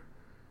spatter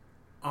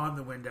on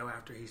the window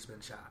after he's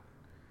been shot.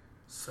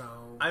 So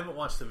I haven't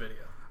watched the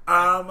video.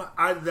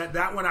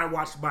 That one I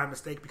watched by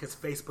mistake because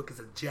Facebook is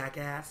a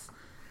jackass,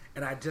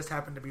 and I just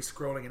happened to be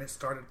scrolling and it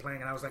started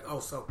playing, and I was like, oh,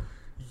 so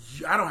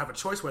I don't have a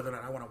choice whether or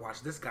not I want to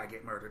watch this guy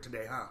get murdered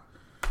today, huh?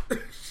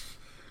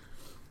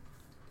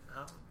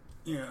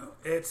 You know,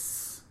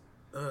 it's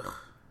ugh.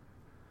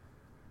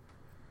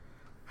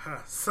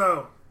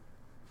 So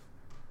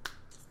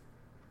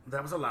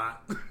that was a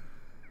lot.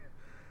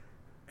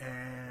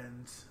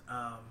 And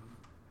I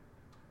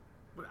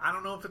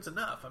don't know if it's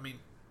enough. I mean,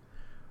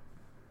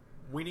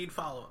 we need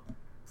follow-up.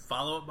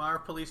 Follow-up by our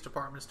police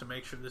departments to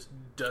make sure this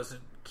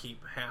doesn't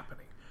keep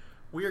happening.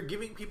 We are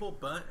giving people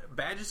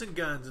badges and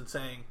guns and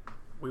saying,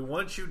 we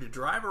want you to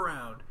drive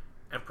around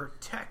and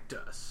protect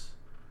us.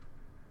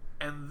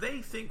 And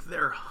they think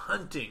they're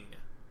hunting.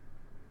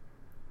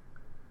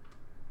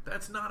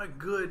 That's not a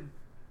good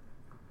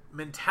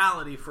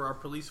mentality for our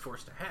police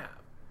force to have.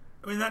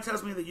 I mean, that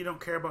tells me that you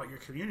don't care about your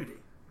community.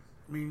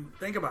 I mean,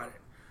 think about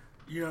it.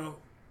 You know,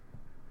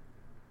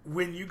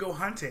 when you go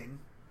hunting,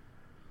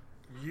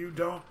 do you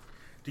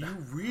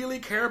really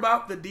care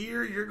about the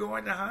deer you're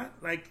going to hunt?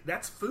 Like,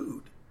 that's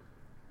food.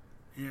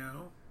 You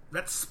know,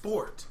 that's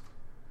sport.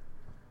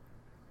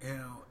 You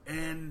know,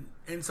 and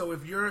so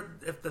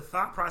if the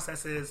thought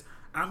process is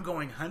I'm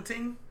going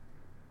hunting,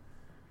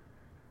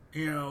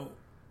 you know,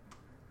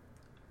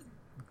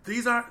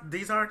 these aren't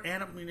these aren't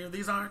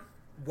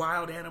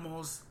wild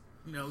animals,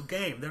 you know,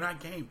 game. They're not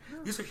game.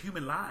 These are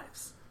human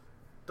lives.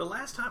 The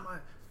last time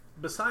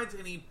besides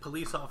any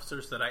police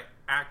officers that I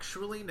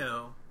actually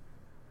know,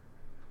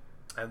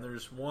 and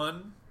there's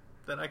one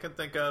that I can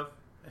think of,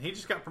 and he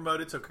just got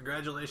promoted, so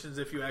congratulations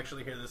if you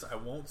actually hear this. I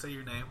won't say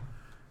your name,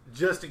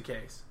 just in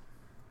case.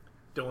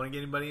 Don't want to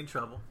get anybody in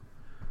trouble.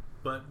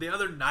 But the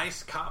other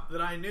nice cop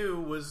that I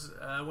knew was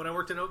when I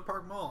worked at Oak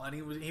Park Mall, and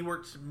he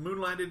worked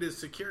moonlighted as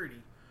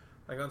security,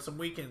 like on some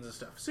weekends and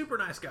stuff. Super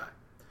nice guy.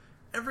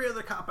 Every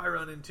other cop I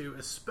run into,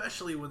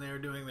 especially when they are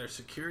doing their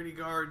security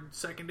guard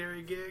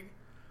secondary gig,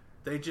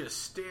 they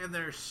just stand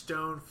there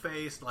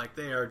stone-faced like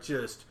they are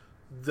just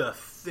the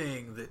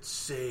thing that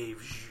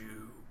saves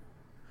you.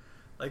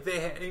 Like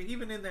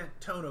even in that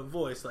tone of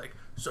voice, like,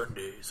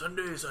 Sunday,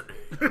 Sunday, Sunday,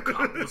 the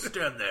cop will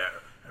stand there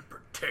and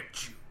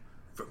protect you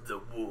from the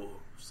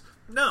wolves.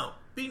 No,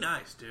 be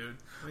nice, dude.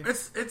 I mean,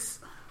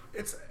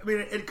 I mean,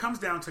 it comes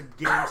down to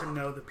getting to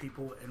know the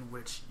people in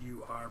which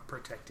you are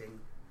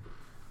protecting,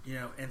 you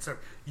know, and serve.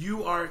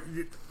 You are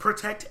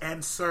protect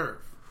and serve.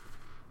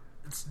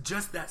 It's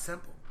just that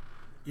simple.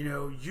 You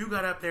know, you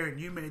got up there and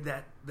you made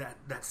that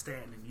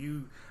stand,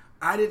 and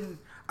I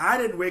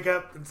didn't wake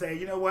up and say,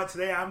 you know what,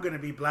 today I'm going to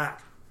be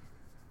black.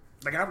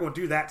 Like, I'm going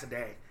to do that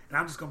today, and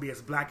I'm just going to be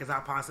as black as I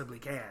possibly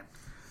can.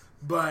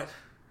 But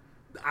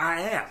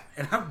I am,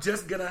 and I'm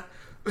just going to,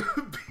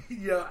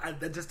 you know,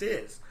 that just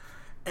is.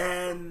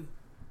 And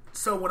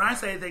so when I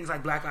say things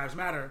like Black Lives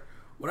Matter,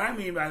 what I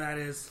mean by that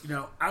is, you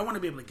know, I want to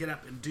be able to get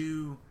up and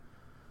do,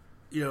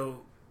 you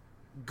know,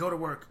 go to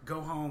work,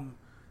 go home,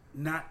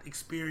 not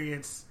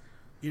experience,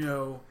 you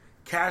know,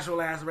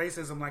 casual ass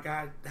racism like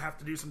I have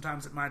to do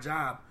sometimes at my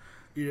job,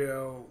 you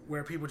know,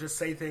 where people just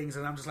say things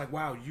and I'm just like,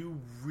 wow, you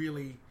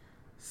really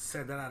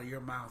said that out of your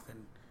mouth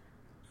and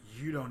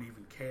you don't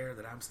even care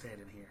that I'm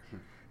standing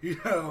here, you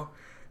know,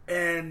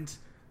 and,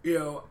 you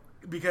know,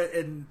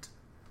 and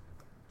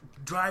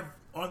drive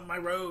on my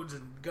roads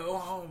and go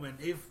home, and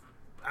if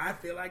I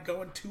feel like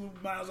going 2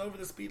 miles over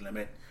the speed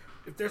limit,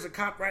 if there's a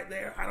cop right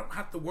there, I don't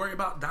have to worry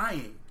about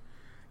dying,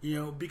 you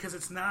know, because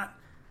it's not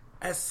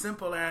as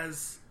simple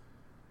as,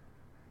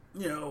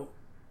 you know,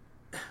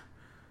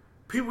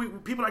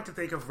 people like to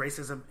think of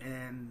racism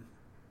in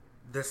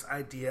this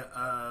idea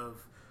of,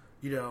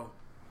 you know,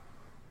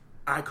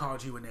 I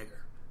called you a nigger,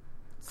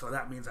 so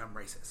that means I'm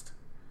racist.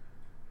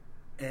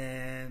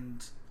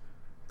 And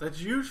that's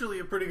usually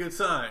a pretty good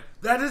sign.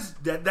 That is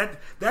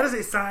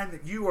a sign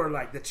that you are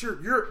like, that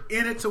you're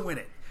in it to win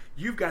it.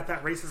 You've got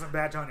that racism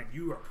badge on and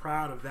you are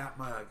proud of that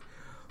mug.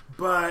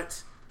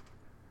 But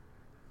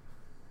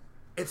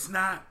it's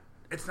not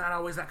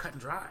always that cut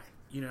and dry,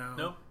 you know.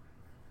 No.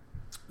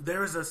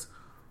 There is this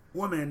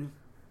woman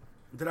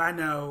that I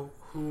know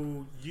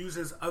who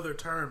uses other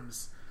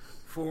terms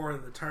for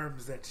the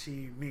terms that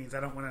she means. I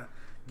don't want to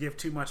give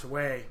too much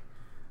away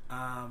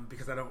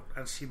because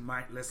she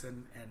might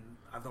listen, and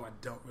although I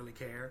don't really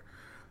care,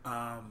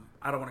 I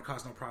don't want to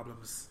cause no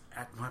problems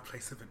at my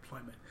place of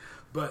employment.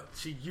 But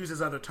she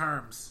uses other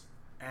terms,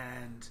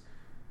 and,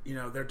 you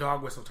know, they're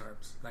dog whistle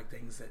terms, like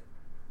things that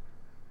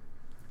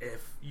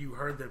if you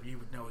heard them, you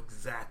would know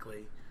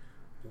exactly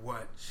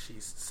what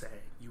she's saying.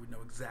 You would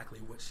know exactly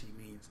what she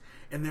means.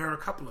 And there are a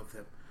couple of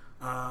them.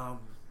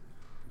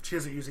 She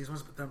doesn't use these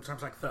ones, but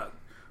terms like thug.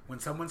 When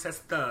someone says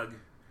thug,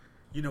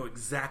 you know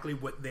exactly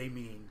what they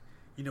mean.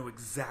 You know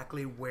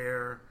exactly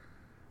where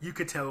you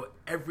could tell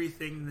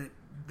everything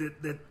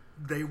that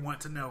they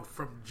want to know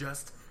from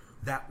just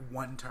that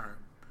one term.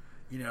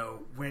 You know,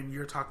 when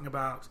you're talking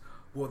about,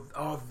 well,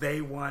 all they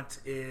want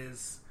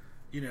is,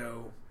 you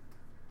know,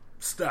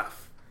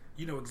 stuff.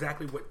 You know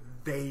exactly what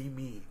they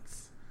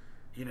means.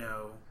 You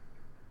know,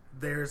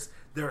 there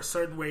are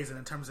certain ways, and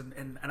in terms of,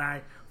 and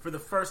I, for the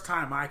first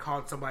time, I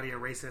called somebody a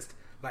racist.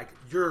 Like,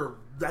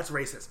 that's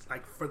racist.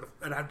 Like,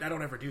 and I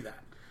don't ever do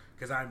that,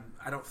 because I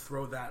don't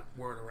throw that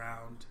word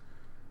around,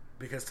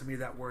 because to me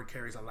that word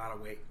carries a lot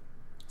of weight.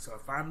 So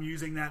if I'm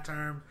using that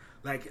term,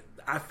 like,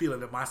 I feel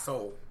it in my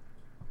soul.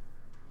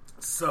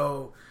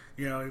 So,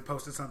 he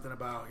posted something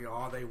about,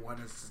 all they want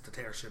is just to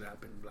tear shit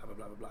up and blah, blah,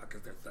 blah, blah, blah,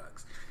 because they're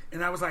thugs.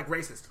 And I was like,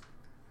 racist.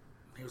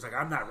 He was like,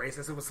 I'm not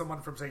racist. It was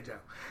someone from St. Joe.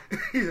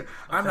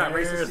 I'm not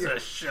racist. There's a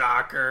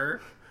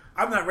shocker.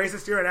 I'm not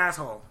racist. You're an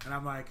asshole. And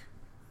I'm like,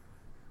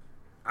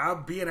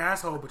 I'll be an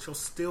asshole, but you'll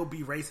still be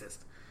racist.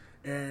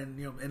 And,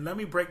 and let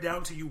me break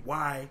down to you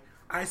why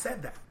I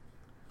said that.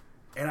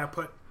 And I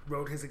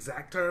wrote his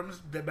exact terms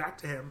back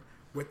to him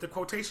with the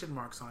quotation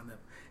marks on them.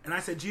 And I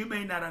said, you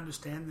may not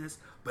understand this,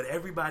 but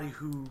everybody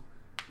who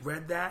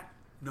read that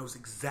knows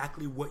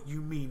exactly what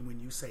you mean when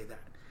you say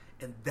that.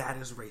 And that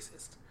is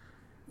racist.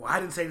 Well, I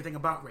didn't say anything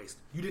about race.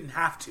 You didn't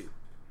have to.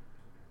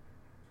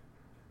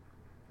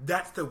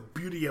 That's the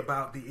beauty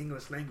about the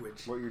English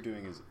language. What you're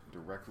doing is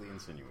directly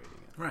insinuating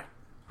it. Right.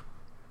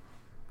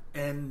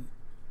 And,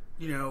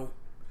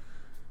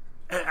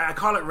 I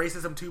call it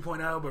racism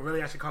 2.0, but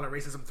really I should call it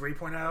racism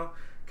 3.0,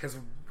 because,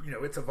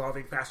 it's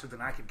evolving faster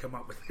than I can come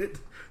up with it,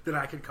 than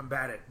I can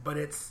combat it. But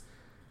it's,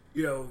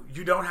 you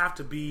don't have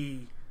to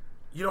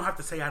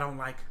say I don't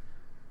like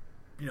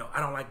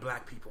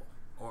black people,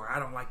 or I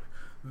don't like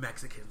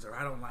Mexicans, or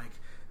I don't like,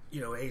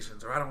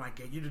 Asians, or I don't like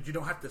gay. You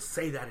don't have to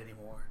say that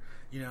anymore.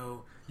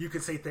 You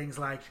could say things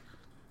like,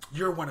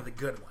 you're one of the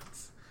good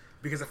ones.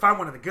 Because if I'm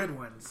one of the good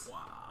ones, Wow.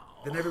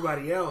 then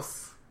everybody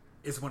else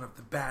is one of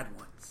the bad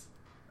ones.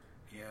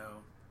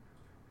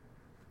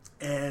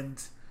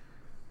 And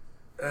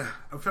I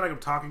feel like I'm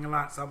talking a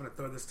lot, so I'm going to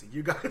throw this to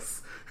you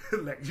guys.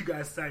 Let you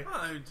guys say.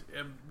 Well,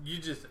 you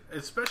just,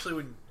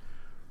 especially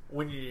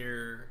when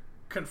you're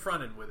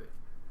confronted with it,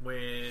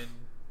 when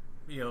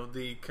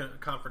the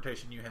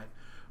confrontation you had.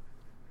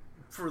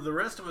 For the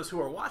rest of us who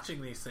are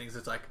watching these things,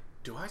 it's like,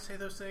 do I say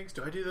those things?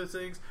 Do I do those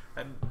things?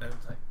 And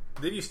it's like,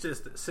 then you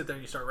just sit there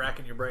and you start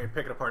racking your brain,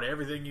 picking apart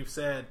everything you've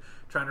said,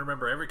 trying to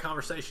remember every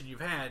conversation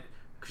you've had,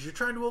 because you're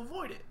trying to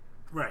avoid it.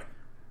 Right.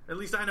 At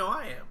least I know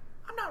I am.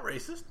 I'm not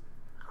racist.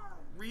 I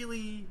don't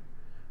really.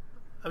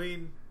 I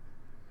mean,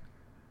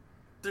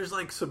 there's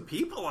like some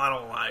people I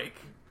don't like.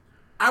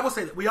 I will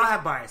say that we all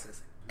have biases.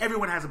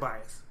 Everyone has a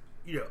bias.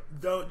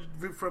 Though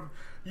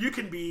you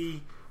can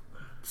be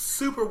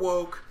super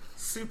woke,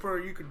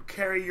 you can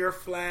carry your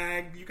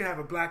flag, you can have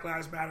a Black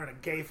Lives Matter and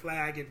a gay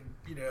flag, and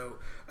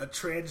a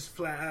trans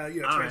flag,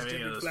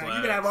 transgender flag.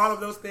 You can have all of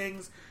those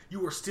things.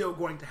 You are still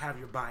going to have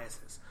your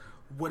biases.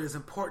 What is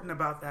important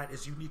about that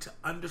is you need to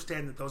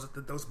understand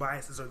that those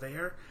biases are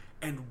there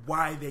and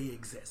why they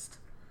exist.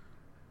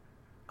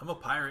 I'm a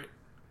pirate.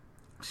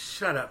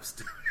 Shut up,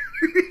 Stu.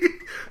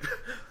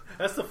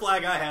 That's the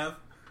flag I have.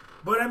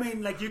 But I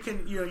mean, like, you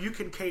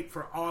can cape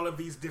for all of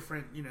these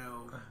different,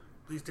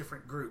 these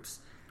different groups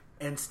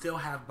and still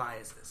have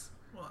biases.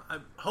 Well,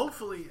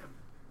 hopefully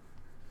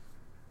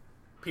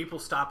people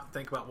stop and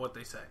think about what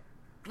they say.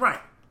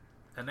 Right.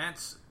 And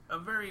that's a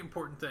very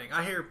important thing.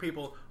 I hear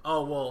people,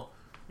 oh, well,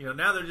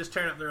 now they're just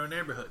tearing up their own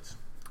neighborhoods.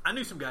 I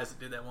knew some guys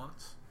that did that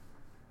once.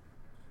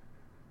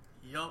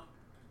 Yup.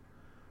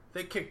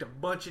 They kicked a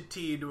bunch of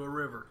tea into a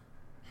river.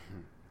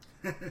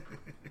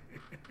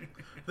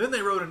 Then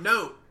they wrote a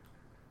note.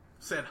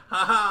 Said,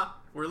 haha,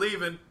 we're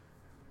leaving.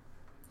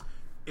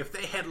 If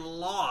they had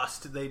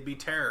lost, they'd be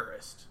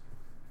terrorists.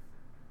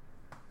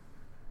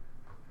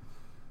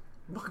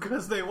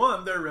 Because they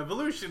won, they're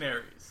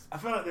revolutionaries. I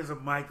feel like there's a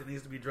mic that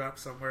needs to be dropped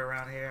somewhere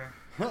around here.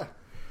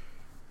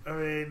 I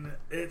mean,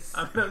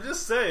 I'm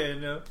just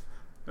saying.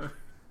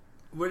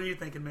 What are you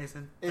thinking,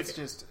 Mason? It's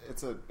just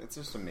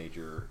a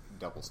major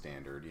double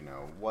standard.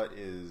 What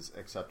is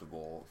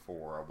acceptable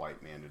for a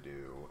white man to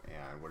do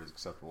and what is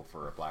acceptable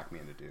for a black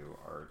man to do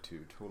are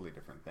two totally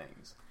different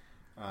things.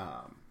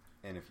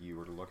 And if you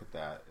were to look at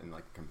that in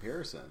like a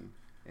comparison,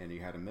 and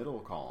you had a middle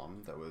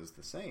column that was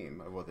the same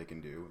of what they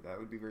can do, that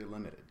would be very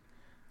limited.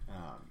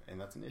 And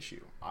that's an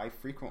issue. I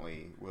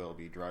frequently will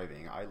be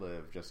driving. I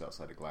live just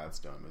outside of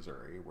Gladstone,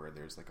 Missouri, where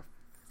there's like a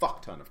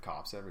fuck ton of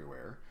cops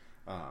everywhere.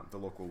 The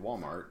local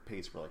Walmart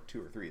pays for like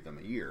 2 or 3 of them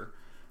a year,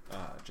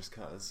 just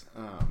cause.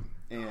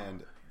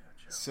 And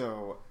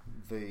so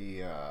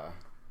the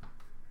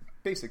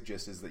basic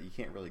gist is that you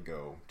can't really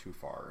go too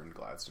far in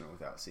Gladstone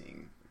without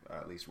seeing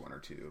at least 1 or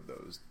 2 of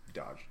those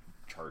Dodge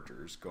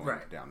Chargers going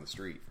down the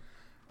street.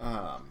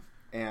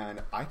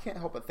 And I can't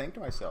help but think to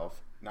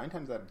myself, 9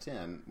 times out of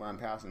 10, when I'm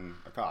passing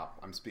a cop,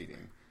 I'm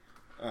speeding.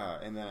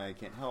 And then I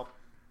can't help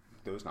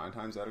those 9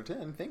 times out of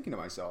 10 thinking to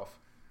myself,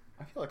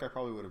 I feel like I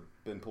probably would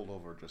have been pulled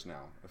over just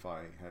now if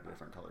I had a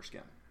different color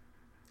skin.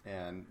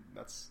 And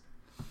that's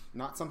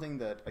not something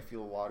that I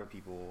feel a lot of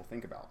people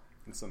think about.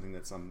 It's something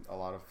that a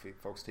lot of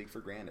folks take for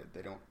granted.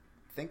 They don't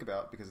think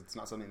about because it's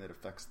not something that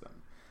affects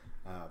them.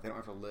 They don't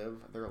have to live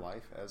their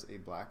life as a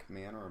black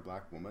man or a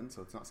black woman,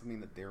 so it's not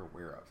something that they're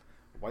aware of.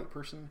 A white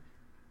person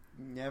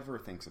never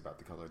thinks about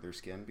the color of their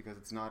skin because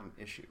it's not an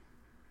issue.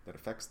 that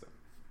affects them.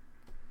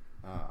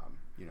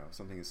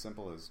 Something as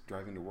simple as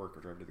driving to work or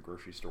driving to the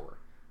grocery store,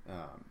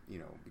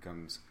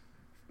 becomes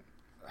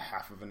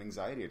half of an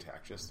anxiety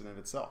attack just in of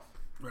itself.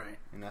 Right.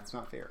 And that's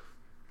not fair.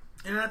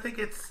 And I think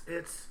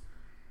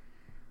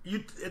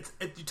you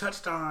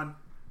touched on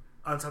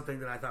something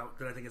that I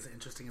think is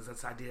interesting, is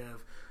this idea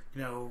of,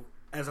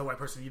 as a white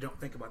person, you don't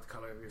think about the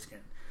color of your skin.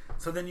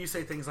 So then you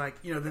say things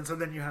like,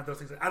 then you have those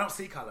things like, I don't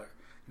see color.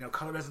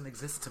 Color doesn't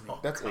exist to me.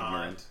 That's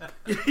ignorant.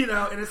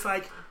 And it's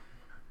like,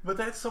 but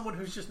that's someone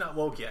who's just not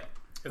woke yet.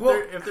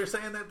 If they're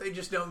saying that, they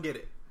just don't get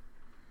it.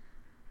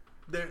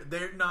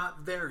 They're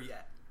not there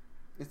yet.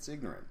 It's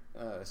ignorant.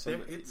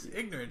 It's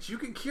ignorance. You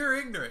can cure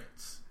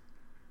ignorance.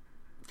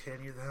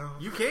 Can you though?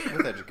 You can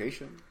with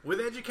education.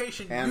 With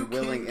education, and you can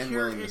cure willingness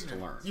ignorance. to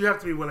learn. You have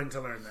to be willing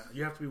to learn that.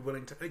 You have to be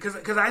willing to,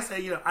 because I say,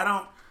 I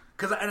don't.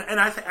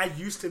 I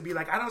used to be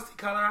like, I don't see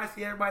color. I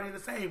see everybody the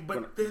same.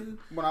 But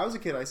when I was a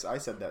kid, I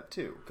said that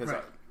too, because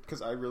Right.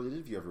 I really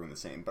did view everyone the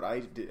same. But I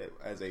did,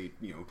 as a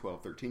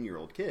 12,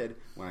 13-year-old kid,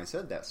 when I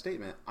said that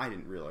statement, I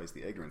didn't realize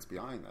the ignorance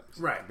behind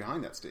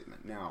that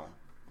statement. Now,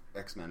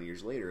 X amount of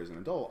years later, as an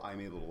adult, I'm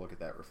able to look at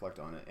that, reflect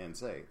on it, and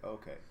say,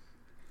 okay,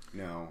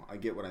 no, I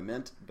get what I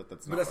meant, but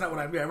that's not what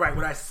I meant. Right.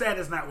 What I said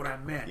is not what I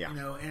meant. Yeah.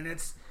 And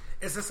it's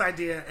this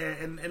idea,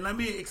 and let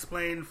me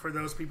explain for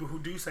those people who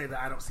do say that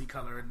I don't see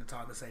color and it's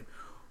all the same.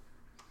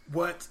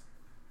 What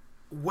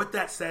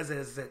that says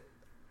is that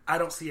I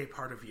don't see a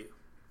part of you.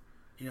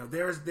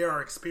 There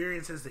are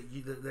experiences that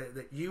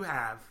you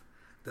have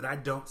that I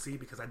don't see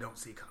because I don't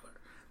see color.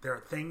 There are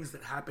things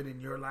that happen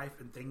in your life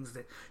and things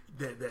that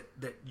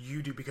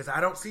you do because I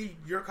don't see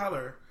your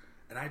color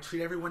and I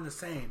treat everyone the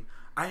same.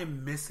 I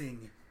am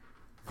missing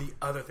the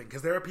other thing,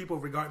 because there are people,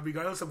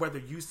 regardless of whether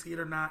you see it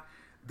or not,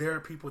 there are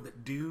people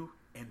that do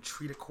and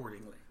treat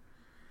accordingly.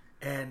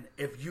 And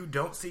if you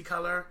don't see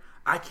color,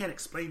 I can't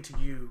explain to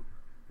you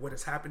what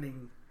is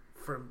happening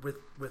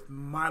with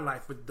my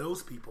life with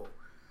those people,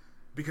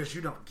 because you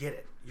don't get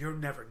it. You'll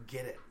never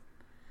get it.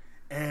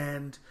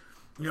 And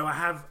I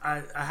have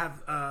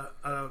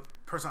a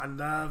person, I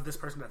love this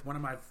person, that's one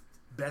of my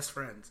best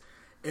friends.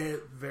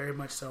 It very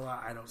much so.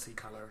 I don't see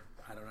color.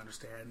 I don't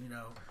understand.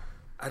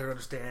 I don't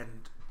understand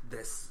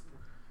this,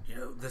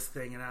 this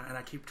thing, and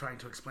I keep trying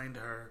to explain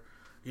to her,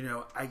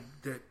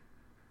 that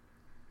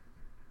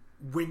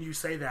when you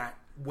say that,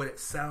 what it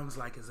sounds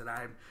like is that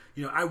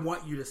I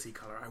want you to see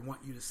color. I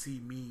want you to see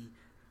me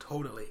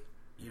totally,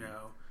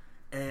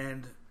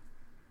 and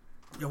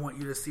I want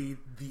you to see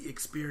the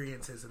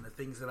experiences and the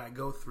things that I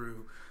go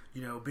through,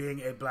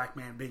 being a black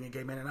man, being a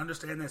gay man, and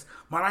understand this.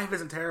 My life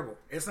isn't terrible.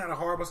 It's not a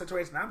horrible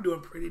situation. I'm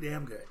doing pretty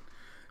damn good.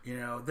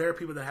 There are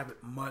people that have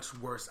it much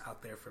worse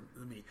out there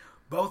than me,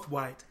 both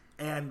white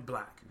and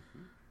black.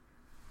 Mm-hmm.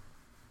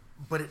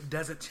 But it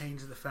doesn't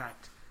change the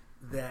fact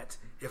that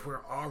if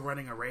we're all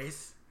running a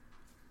race,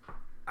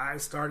 I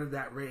started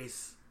that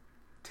race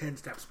 10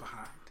 steps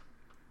behind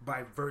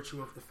by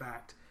virtue of the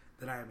fact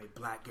that I am a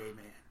black gay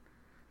man.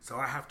 So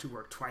I have to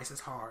work twice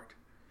as hard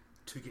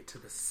to get to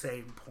the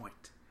same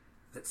point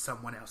that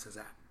someone else is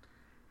at.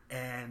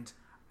 And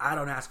I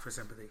don't ask for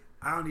sympathy.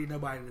 I don't need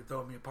nobody to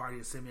throw me a party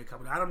and send me a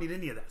couple. I don't need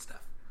any of that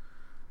stuff.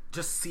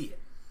 Just see it.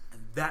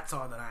 And that's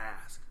all that I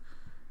ask.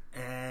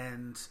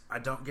 And I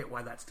don't get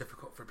why that's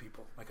difficult for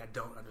people. I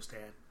don't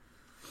understand.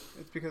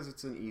 It's because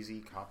it's an easy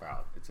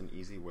cop-out. It's an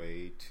easy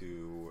way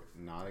to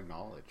not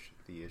acknowledge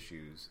the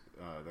issues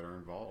that are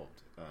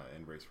involved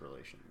in race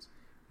relations.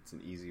 It's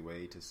an easy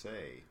way to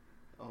say,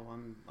 oh,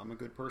 I'm a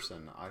good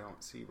person. I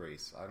don't see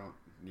race. I don't,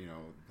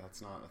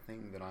 that's not a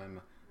thing that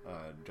I'm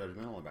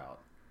judgmental about.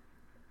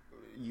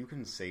 You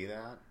can say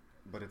that,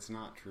 but it's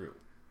not true.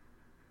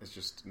 It's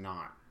just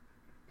not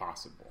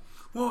possible.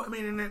 Well, I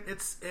mean, and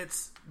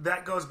it's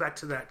that goes back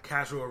to that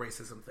casual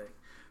racism thing,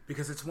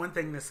 because it's one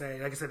thing to say,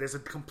 like I said, there's a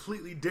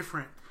completely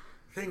different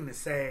thing to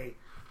say,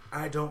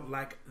 I don't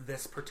like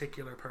this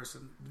particular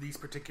person, these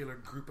particular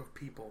group of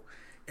people,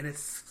 and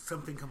it's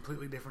something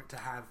completely different to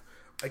have,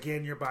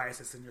 again, your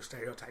biases and your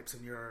stereotypes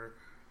and your,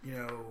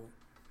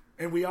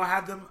 and we all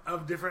have them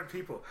of different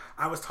people.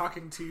 I was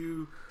talking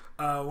to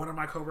one of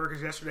my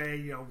coworkers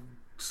yesterday,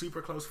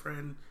 super close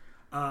friend,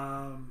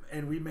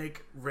 and we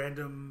make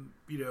random,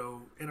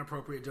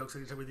 inappropriate jokes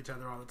with each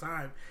other all the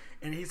time.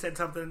 And he said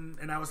something,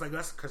 and I was like,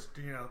 that's because,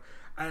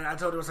 I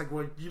told him, I was like,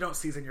 well, you don't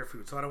season your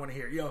food, so I don't want to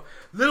hear it.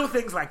 Little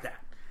things like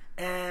that.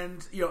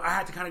 And, I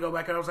had to kind of go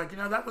back, and I was like,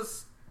 that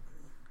was,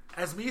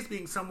 as me as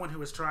being someone who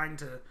was trying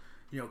to,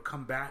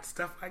 combat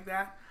stuff like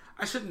that,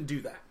 I shouldn't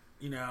do that.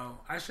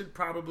 I should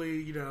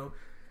probably,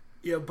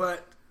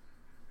 but,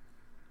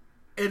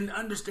 and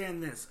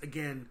understand this,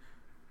 again,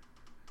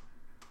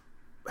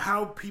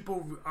 how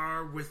people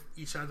are with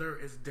each other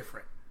is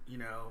different.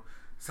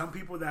 Some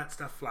people that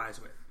stuff flies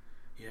with.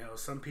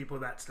 Some people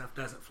that stuff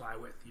doesn't fly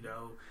with.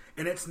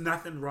 And it's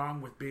nothing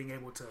wrong with being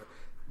able to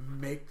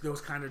make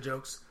those kind of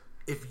jokes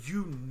if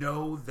you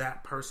know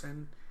that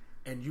person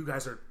and you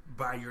guys are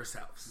by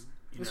yourselves.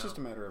 It's just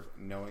a matter of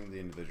knowing the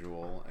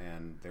individual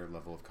and their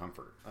level of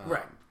comfort.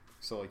 Right.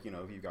 So, if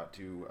you've got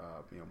two,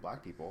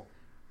 black people,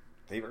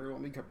 they very well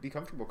be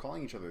comfortable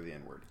calling each other the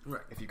N-word.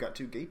 Right. If you've got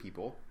two gay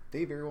people,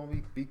 they very well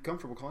be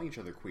comfortable calling each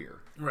other queer.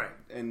 Right.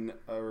 In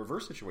a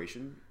reverse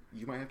situation,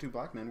 you might have two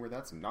black men where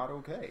that's not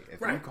okay.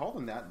 If Right. you call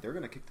them that, they're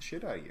going to kick the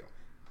shit out of you.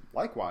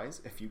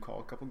 Likewise, if you call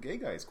a couple gay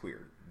guys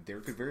queer, there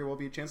could very well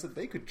be a chance that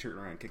they could turn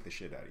around and kick the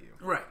shit out of you.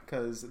 Right.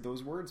 Because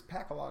those words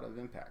pack a lot of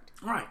impact.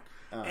 Right.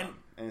 And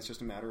it's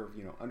just a matter of,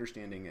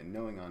 understanding and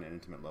knowing on an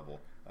intimate level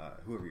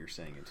whoever you're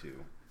saying it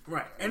to.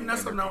 Right, and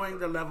that's knowing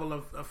the level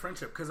of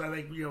friendship, because I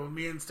think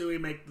me and Stewie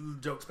make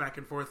jokes back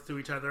and forth to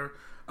each other,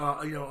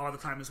 all the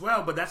time as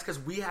well. But that's because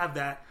we have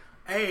that.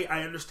 I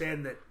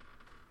understand that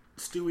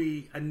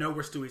Stewie. I know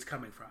where Stewie's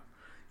coming from,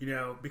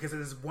 because it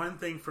is one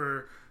thing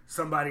for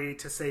somebody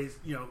to say,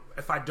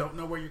 if I don't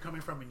know where you're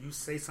coming from and you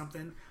say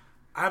something,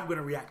 I'm going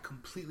to react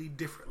completely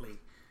differently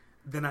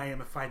than I am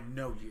if I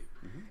know you,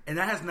 and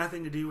that has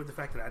nothing to do with the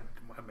fact that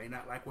I may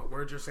not like what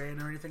words you're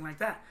saying or anything like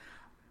that.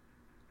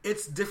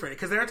 It's different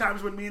because there are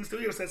times when me and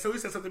Stewie said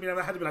something to me and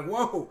I had to be like,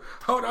 "Whoa,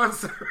 hold on,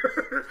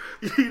 sir,"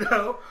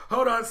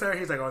 hold on, sir.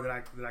 He's like, "Oh, did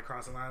I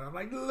cross the line?" I'm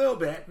like, "A little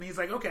bit," and he's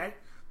like, "Okay,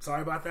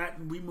 sorry about that,"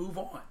 and we move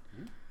on.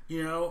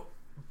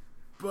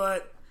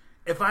 But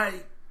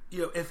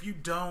if you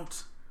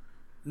don't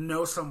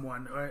know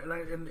someone,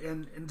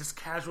 and just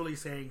casually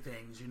saying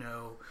things,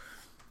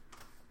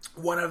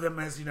 one of them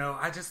is,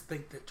 I just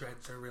think that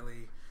dreads are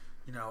really,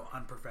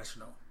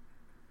 unprofessional.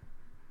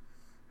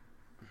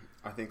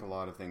 I think a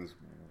lot of things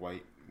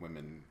white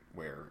women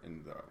wear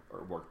in the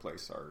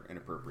workplace are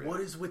inappropriate. What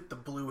is with the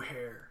blue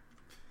hair?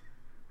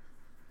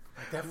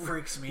 Like, that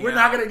freaks me out. We're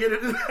not going to get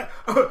into that.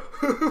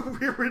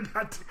 We're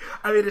not.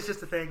 I mean, it's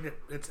just a thing that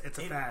it's a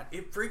fad.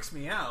 It freaks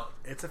me out.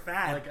 It's a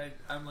fad. Like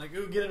I'm like,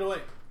 ooh, get it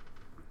away.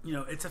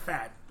 It's a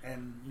fad,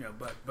 and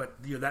but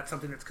that's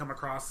something that's come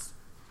across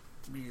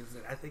me is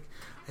that I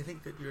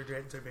think that your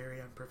dreads are very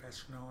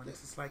unprofessional, and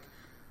it's just like,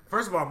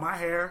 first of all, my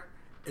hair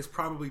is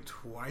probably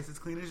twice as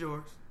clean as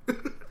yours.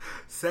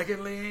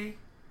 Secondly,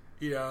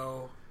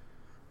 that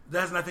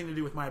has nothing to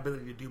do with my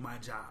ability to do my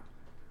job.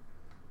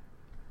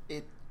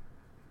 It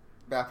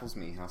baffles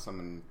me how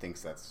someone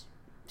thinks that's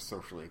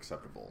socially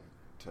acceptable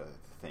to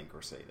think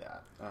or say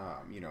that.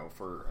 And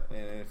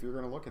if you're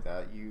going to look at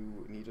that,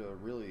 you need to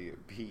really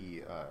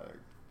be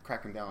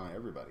cracking down on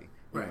everybody.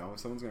 Right. If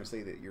someone's going to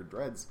say that your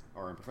dreads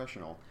are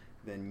unprofessional,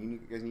 then you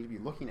guys need to be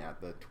looking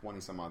at the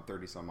 20-some-odd,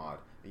 30-some-odd,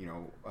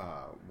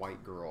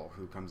 white girl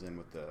who comes in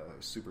with the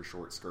super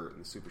short skirt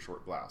and the super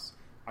short blouse.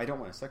 I don't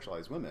want to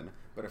sexualize women,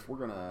 but if we're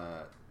going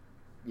to,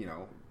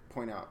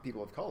 point out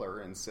people of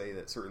color and say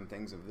that certain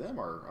things of them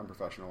are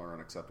unprofessional or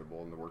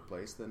unacceptable in the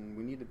workplace, then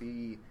we need to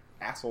be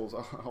assholes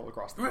all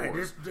across the board.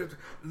 Just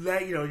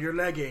your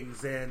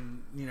leggings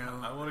and,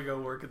 I want to go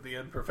work at the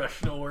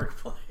unprofessional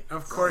workplace.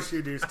 Of course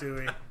you do,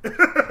 Stewie.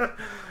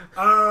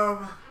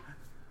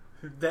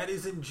 That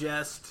isn't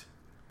jest.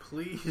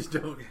 Please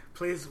don't.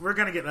 Please, we're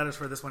going to get letters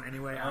for this one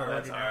anyway. Oh,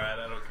 that's all right.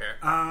 I don't care.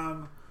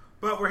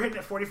 But we're hitting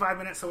at 45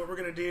 minutes, so what we're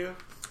going to do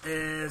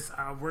is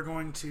we're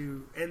going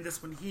to end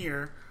this one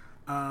here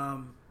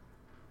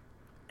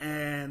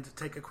and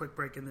take a quick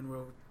break, and then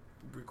we'll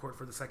record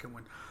for the second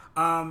one.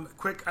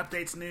 Quick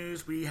updates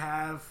news. We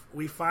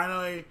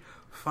finally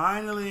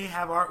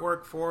have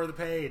artwork for the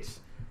page.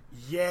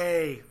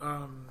 Yay.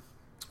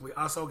 We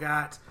also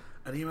got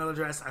an email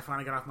address. I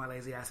finally got off my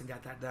lazy ass and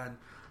got that done.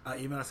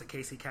 Email us at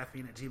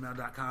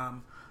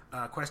kccaffeine@gmail.com.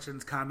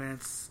 Questions,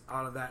 comments,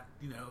 all of that,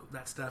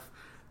 that stuff.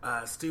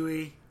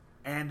 Stewie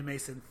and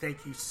Mason,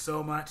 thank you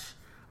so much.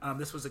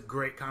 This was a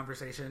great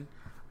conversation.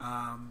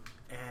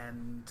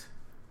 And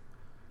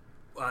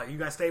you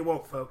guys stay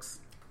woke, folks.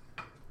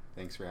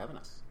 Thanks for having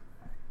us.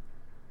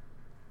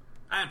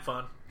 I had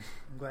fun.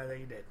 I'm glad that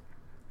you did.